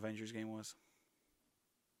Avengers game was.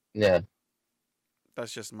 yeah.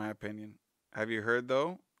 That's just my opinion. Have you heard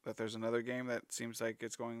though that there's another game that seems like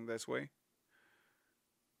it's going this way?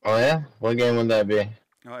 Oh yeah, what game would that be?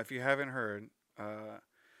 Well, if you haven't heard, uh,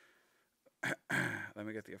 let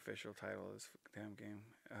me get the official title of this damn game.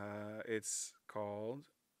 It's called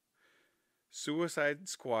Suicide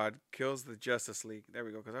Squad Kills the Justice League. There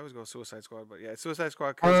we go. Because I always go Suicide Squad, but yeah, Suicide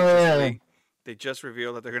Squad Kills the Oh Justice yeah. League. They just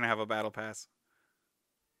revealed that they're gonna have a battle pass.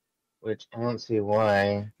 Which I don't see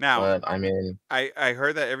why, Now, but I mean, I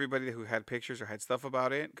heard that everybody who had pictures or had stuff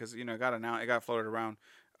about it, because it got floated around.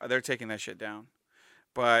 They're taking that shit down.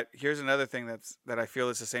 But here's another thing that I feel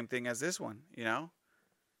is the same thing as this one.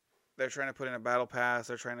 They're trying to put in a battle pass.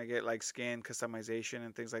 They're trying to get like skin customization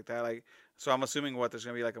and things like that. Like, so I'm assuming there's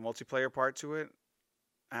gonna be like a multiplayer part to it,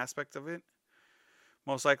 aspect of it,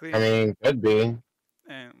 most likely. I mean, could be.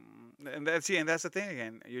 And that's the thing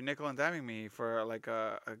again. You're nickel and diming me for like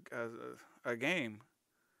a game,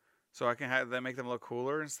 so I can have them make them look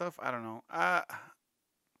cooler and stuff. I don't know. I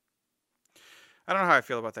don't know how I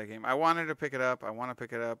feel about that game. I wanted to pick it up. I want to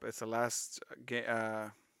pick it up. It's the last game.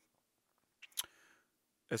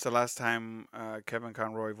 It's the last time Kevin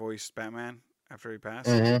Conroy voiced Batman after he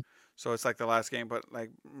passed. Hmm. So it's like the last game. But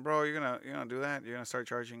like, bro, you're gonna do that? You're gonna start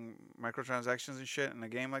charging microtransactions and shit in a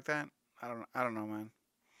game like that? I don't know, man.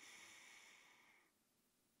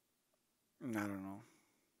 I don't know.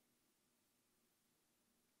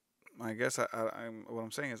 I guess what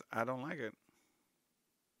I'm saying is I don't like it.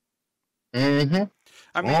 Hmm.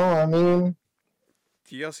 I mean, Well, I mean,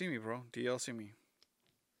 DLC me, bro. DLC me.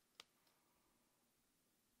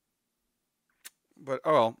 But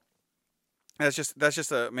oh well, that's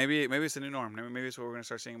just a maybe it's the new norm. Maybe it's what we're gonna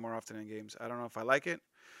start seeing more often in games. I don't know if I like it,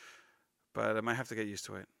 but I might have to get used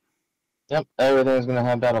to it. yep, everything's gonna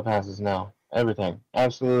have battle passes now. Everything,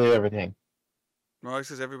 absolutely everything. Well, it's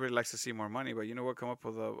because everybody likes to see more money, but you know what? Come up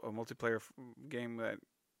with a multiplayer game that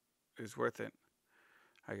is worth it.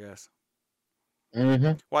 I guess.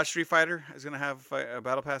 Hmm. Watch Street Fighter is gonna have a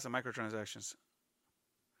battle pass and microtransactions.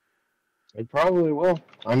 It probably will.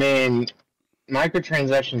 I mean,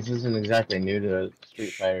 microtransactions isn't exactly new to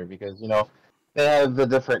Street Shh. Fighter because they have the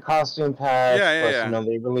different costume Yeah, packs, yeah, plus yeah.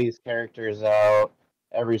 they release characters out.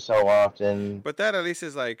 every so often. But that at least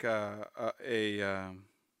is like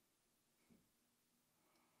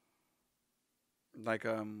like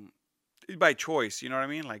by choice. You know what I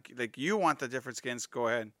mean? Like you want the different skins, go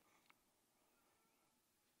ahead.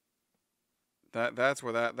 That's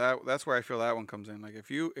where I feel that one comes in. Like if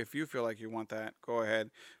you feel like you want that, go ahead.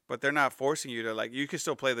 But they're not forcing you to like. You can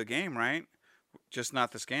still play the game, right? Just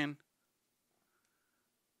not the skin.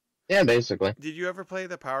 Yeah, basically. Did you ever play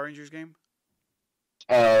the Power Rangers game?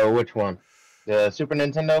 Which one? The Super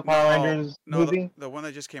Nintendo Power No, Rangers no, movie? the one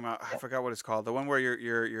that just came out. I Yeah. forgot what it's called. The one where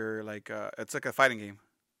you're like it's like a fighting game.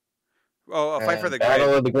 Oh, a fight for the Battle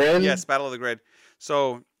grid. of the Grid? Yes, Battle of the Grid.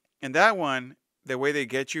 So in that one, the way they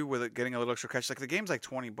get you with it, getting a little extra cash, like the game's like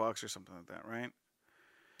 $20 or something like that, right?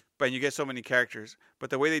 But you get so many characters. But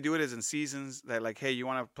the way they do it is in seasons that like, hey, you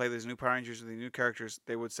want to play these new Power Rangers with the new characters,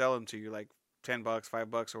 they would sell them to you like $10,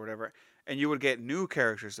 $5 or whatever, and you would get new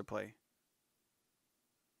characters to play.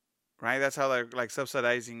 Right? That's how they're like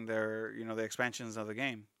subsidizing their, the expansions of the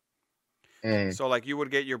game. Mm. So like you would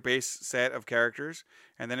get your base set of characters,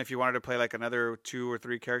 and then if you wanted to play like another 2 or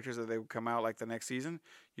 3 characters that they would come out like the next season,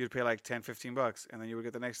 you'd pay like 10, $15, and then you would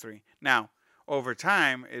get the next three. Now, over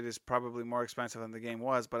time, it is probably more expensive than the game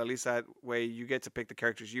was, but at least that way you get to pick the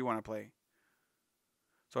characters you want to play.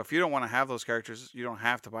 So if you don't want to have those characters, you don't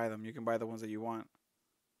have to buy them. You can buy the ones that you want.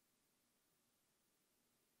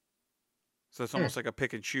 So it's almost like a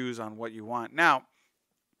pick and choose on what you want. Now,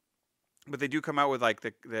 but they do come out with like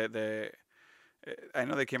the I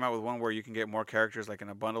know they came out with one where you can get more characters like in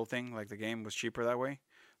a bundle thing. Like the game was cheaper that way.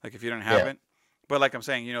 Like if you don't have Yeah. it. But like I'm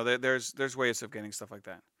saying, there's ways of getting stuff like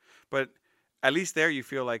that. But at least there you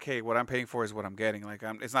feel like, hey, what I'm paying for is what I'm getting. Like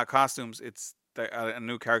it's not costumes, it's a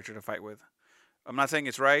new character to fight with. I'm not saying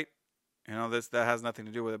it's right. That has nothing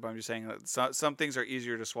to do with it. But I'm just saying that some things are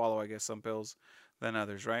easier to swallow. I guess some pills than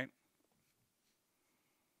others, right?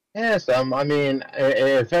 Yes, I mean,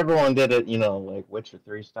 if everyone did it, like Witcher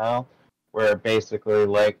 3 style, where basically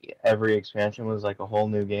like every expansion was like a whole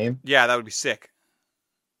new game, Yeah, that would be sick.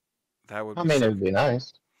 That would I be mean, it sick. would be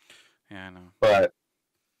nice. Yeah, I know. But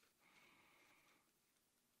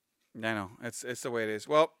I know. It's the way it is.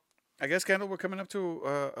 Well, I guess Kendall, we're coming up to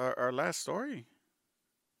our last story.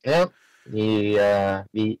 yeah,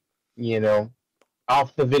 the you know,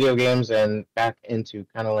 off the video games and back into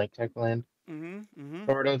kind of like Techland, Mm-hmm. Mm-hmm.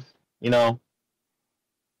 sort of, you know.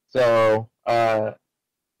 So,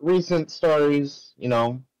 recent stories,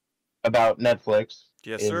 about Netflix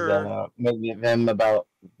Yes, is sir. maybe them about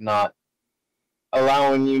not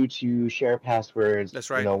allowing you to share passwords, That's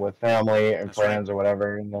right. with family and That's right. friends or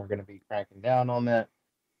whatever, and they're going to be cracking down on that,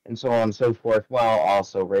 and so on and so forth, while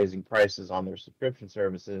also raising prices on their subscription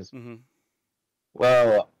services. Mm-hmm.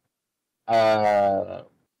 Well, uh,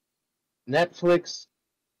 Netflix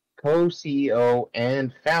co-CEO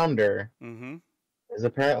and founder Mm-hmm. is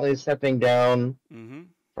apparently stepping down Mm-hmm.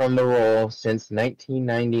 from the role since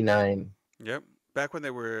 1999. Yep. Back when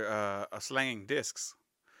they were slanging discs,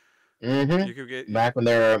 you could get Back when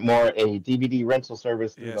they were more a DVD rental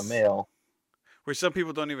service through the yes, mail. which some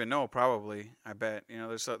people don't even know. Probably, I bet.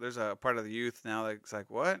 There's a part of the youth now that's like,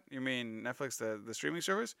 what? You mean Netflix, the streaming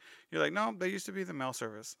service? You're like, no, they used to be the mail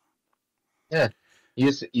service. Yeah.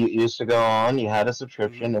 You used to go on, you had a Mm-hmm.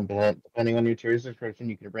 subscription, and depending on your tier subscription,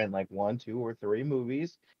 you could rent like 1, 2, or 3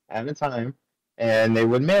 movies at a time, and they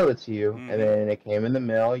would mail it to you. And Mm-hmm. then it came in the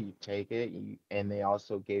mail, you take it, and they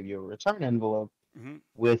also gave you a return envelope Mm-hmm.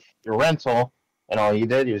 with your rental. And all you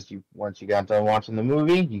did is once you got done watching the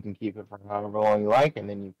movie, you can keep it for however long you like, and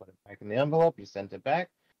then you put it back in the envelope, you sent it back,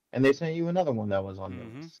 and they sent you another one that was on your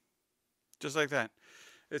Mm-hmm. list. Just like that.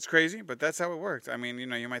 It's crazy, but that's how it worked. I mean,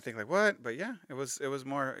 you might think like, what? But yeah, it was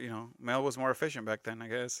more, mail was more efficient back then, I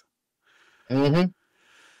guess. Mm-hmm.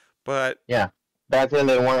 But Yeah. Back then,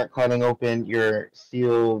 they weren't cutting open your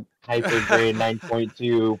sealed hyper grade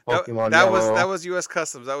 9.2 that Pokemon that Yellow. was U.S.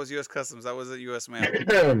 Customs. That was U.S. Customs. That was the U.S.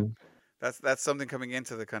 mail. That's something coming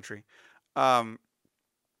into the country. Um,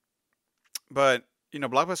 but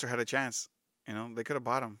Blockbuster had a chance. They could have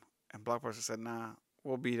bought them, and Blockbuster said, "Nah,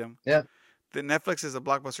 we'll beat them." Yeah. The Netflix is a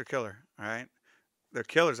Blockbuster killer. All right, they're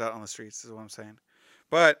killers out on the streets. Is what I'm saying.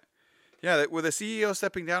 But yeah, with the CEO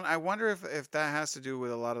stepping down, I wonder if that has to do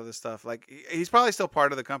with a lot of the stuff. Like he's probably still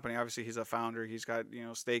part of the company. Obviously, he's a founder. He's got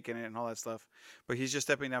stake in it and all that stuff. But he's just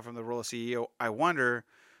stepping down from the role of CEO. I wonder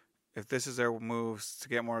if this is their moves to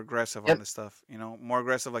get more aggressive on Yep. this stuff. More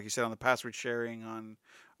aggressive, like you said, on the password sharing,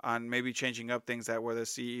 on maybe changing up things that where the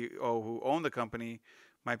CEO who owned the company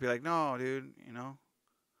might be like, no, dude,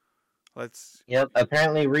 let's. Yep.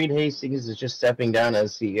 Apparently, Reed Hastings is just stepping down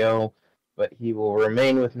as CEO, but he will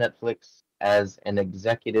remain with Netflix as an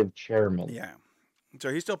executive chairman. Yeah,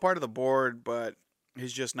 So he's still part of the board, but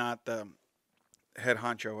he's just not the head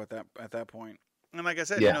honcho at that point. And like I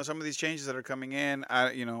said, Yeah. some of these changes that are coming in,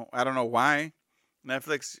 I don't know why.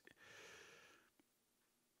 Netflix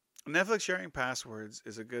Netflix sharing passwords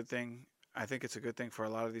is a good thing. I think it's a good thing for a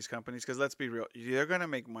lot of these companies because let's be real, they're gonna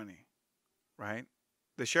make money, right?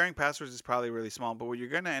 The sharing passwords is probably really small, but what you're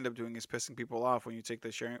gonna end up doing is pissing people off when you take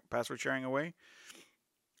the password sharing away.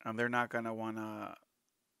 They're not gonna wanna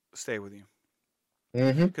stay with you.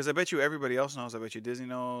 Mm-hmm. Because I bet you everybody else knows. I bet you Disney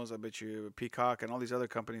knows. I bet you Peacock and all these other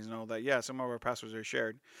companies know that, yeah, some of our passwords are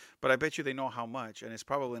shared. But I bet you they know how much, and it's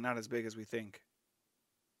probably not as big as we think,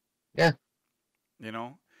 Yeah. you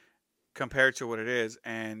know, compared to what it is.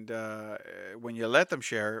 And when you let them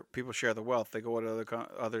share, people share the wealth. They go to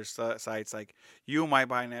other sites. Like you might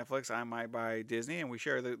buy Netflix, I might buy Disney, and we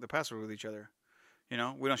share the password with each other.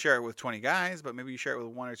 We don't share it with 20 guys, but maybe you share it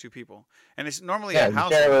with one or two people. And it's normally a Yeah, you share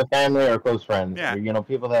it household. with family or close friends, Yeah. or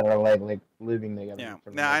people that are like living together Yeah. for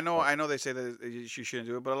the Now most part. I know they say that you shouldn't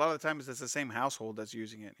do it, but a lot of the times it's the same household that's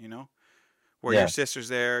using it. Where your Yeah. sister's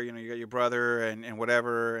there, you got your brother and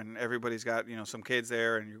whatever, and everybody's got some kids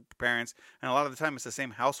there and your parents, and a lot of the time it's the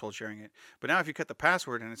same household sharing it. But now if you cut the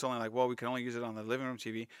password and it's only like, well, we can only use it on the living room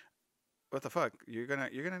TV, what the fuck? You're gonna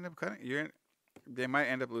end up cutting. They might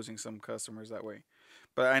end up losing some customers that way.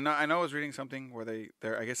 But I know I was reading something where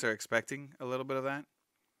I guess they're expecting a little bit of that.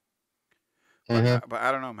 Mm-hmm. But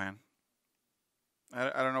I don't know, man.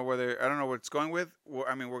 I don't know I don't know what it's going with.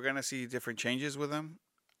 I mean, we're gonna see different changes with them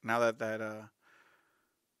now that the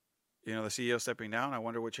CEO stepping down. I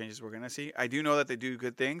wonder what changes we're gonna see. I do know that they do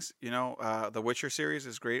good things. The Witcher series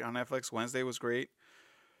is great on Netflix. Wednesday was great.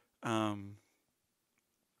 Um,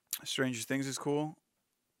 Stranger Things is cool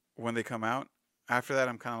when they come out. After that,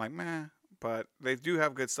 I'm kind of like meh, but they do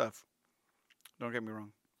have good stuff. Don't get me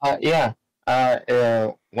wrong. Yeah.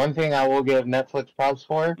 One thing I will give Netflix props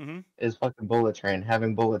for Mm-hmm. is fucking Bullet Train.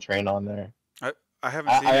 Having Bullet Train on there. I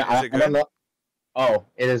haven't seen it. Is it I don't good? know. Oh,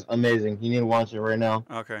 it is amazing. You need to watch it right now.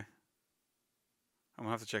 Okay, I'm gonna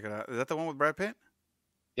have to check it out. Is that the one with Brad Pitt?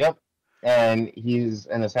 Yep. And he's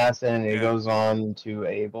an assassin, and he Yeah. goes on to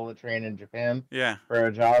a bullet train in Japan Yeah. for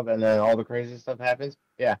a job, and then all the crazy stuff happens.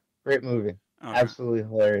 Yeah, great movie. Okay. Absolutely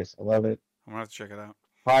hilarious. I love it. I'm gonna have to check it out.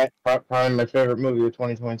 Probably my favorite movie of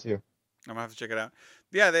 2022. I'm gonna have to check it out.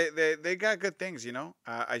 Yeah, they got good things.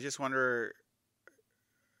 I just wonder,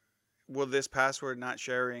 will this password not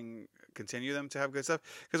sharing continue them to have good stuff?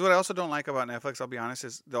 Because what I also don't like about Netflix, I'll be honest,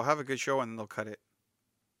 is they'll have a good show and they'll cut it.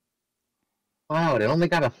 Oh, they only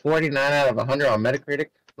got a 49 out of 100 on Metacritic.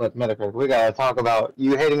 Look, Metacritic, we gotta talk about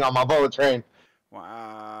you hating on my bullet train.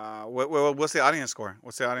 Wow. What's the audience score?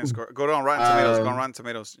 What's the audience score? Go on Rotten Tomatoes. Go on Rotten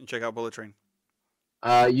Tomatoes and check out Bullet Train.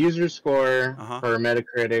 User score for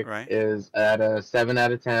Metacritic Right. is at a 7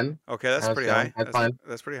 out of 10. Okay, that's pretty high. That's fine.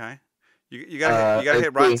 That's pretty high. You gotta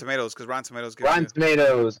hit Rotten Tomatoes because Rotten Tomatoes gives Rotten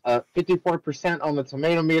Tomatoes, 54% on the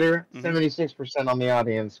tomato meter, 76% on the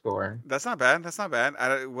audience score. That's not bad. That's not bad.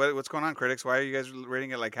 What's going on, critics? Why are you guys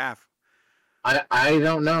rating it like half? I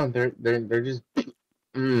don't know. They're just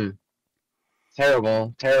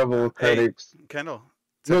terrible critics. Hey, Kendall,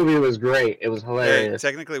 the movie was great. It was hilarious. Hey,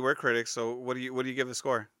 technically, we're critics. So what do you give the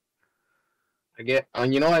score? I get.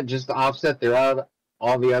 You know what? Just to offset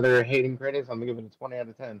all the other hating critics, I'm gonna give it a 20 out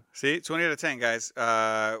of 10. See, 20 out of 10, guys.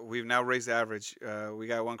 We've now raised the average. We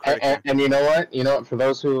got one critic. And you know what? For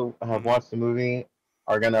those who have watched the movie,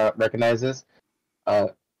 are gonna recognize this.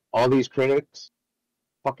 All these critics,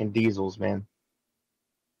 fucking diesels, man.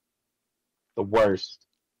 The worst.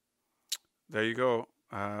 There you go.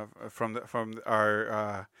 From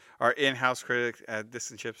our in-house critic at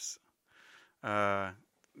Distant Chips.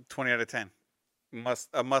 20 out of 10.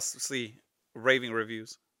 Must see. Raving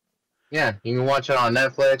reviews. Yeah, you can watch it on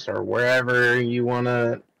Netflix or wherever you want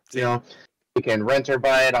to. You can rent or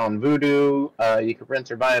buy it on Vudu. You can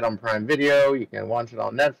rent or buy it on Prime Video. You can watch it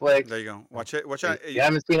on Netflix. There you go. Watch it. If you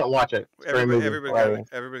haven't seen it, watch it. Everybody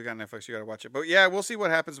got Netflix. You got to watch it. But yeah, we'll see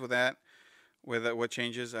what happens with that, with what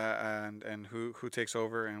changes and who takes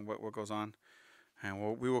over and what goes on,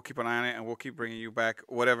 and we will keep an eye on it and we'll keep bringing you back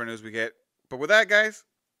whatever news we get. But with that, guys,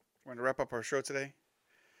 we're gonna wrap up our show today.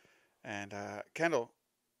 And Kendall,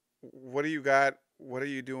 what do you got? What are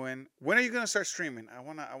you doing? When are you gonna start streaming? I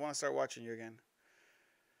wanna start watching you again.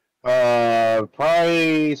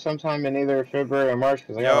 Probably sometime in either February or March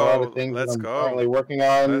because I got a lot of things that I'm currently working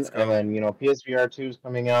on, and then PSVR 2 is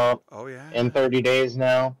coming out. Oh yeah. In 30 days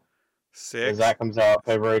now. Sick. That comes out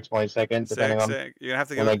February 22nd, depending on you're gonna have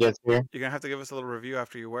to when it gets here. You're gonna have to give us a little review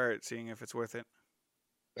after you wear it, seeing if it's worth it.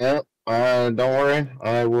 Yeah. Don't worry,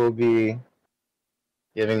 I will be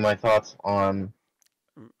giving my thoughts on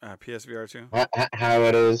PSVR 2. How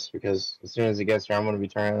it is, because as soon as it gets here, I'm going to be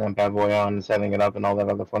turning that bad boy on and setting it up and all that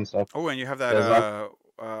other fun stuff. Oh, and you have that Because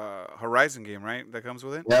Horizon game, right? That comes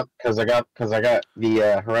with it. yep, because I got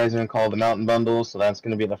the Horizon called the Mountain Bundle, so that's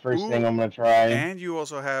going to be the first thing Ooh, I'm going to try. And you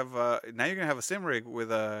also have now you're gonna have a sim rig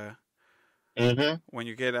with when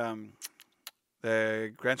you get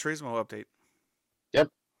the Gran Turismo update. Yep.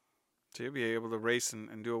 So you'll be able to race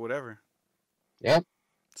and do whatever. Yep.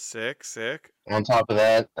 Sick. On top of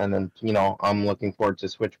that, and then I'm looking forward to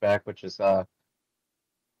Switchback, which is you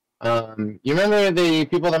remember the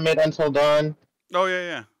people that made Until Dawn? Oh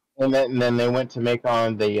yeah. And then they went to make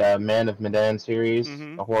on the Man of Medan series,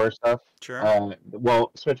 the horror stuff. Sure.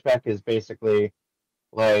 Well, Switchback is basically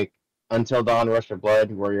like Until Dawn, Rush of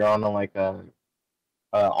Blood, where you're on like a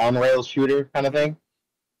on rails shooter kind of thing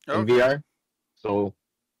in VR. So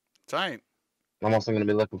tight. I'm also going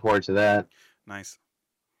to be looking forward to that. Nice.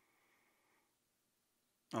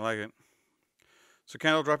 I like it. So,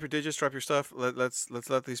 Candle, drop your digits, drop your stuff. Let's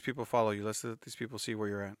let these people follow you. Let's let these people see where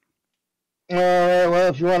you're at. Well,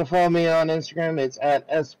 if you want to follow me on Instagram, it's at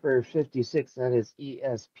Esper56. That is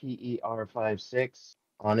ESPER56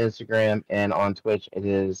 on Instagram, and on Twitch it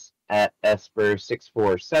is at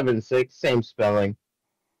Esper6476. Same spelling.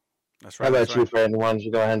 That's right. How about you, Fred? Why don't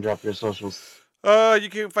you go ahead and drop your socials? You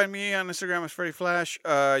can find me on Instagram as Freddy Flash.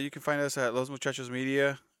 You can find us at Los Muchachos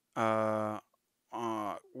Media.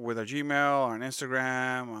 With our Gmail, on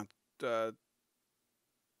Instagram, on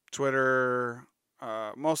Twitter.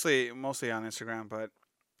 Mostly on Instagram, but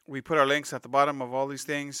we put our links at the bottom of all these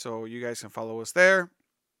things so you guys can follow us there.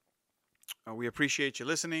 We appreciate you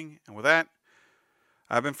listening, and with that,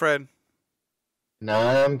 I've been Fred. And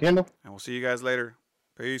I'm Kendall. And we'll see you guys later.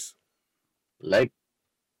 Peace. Like.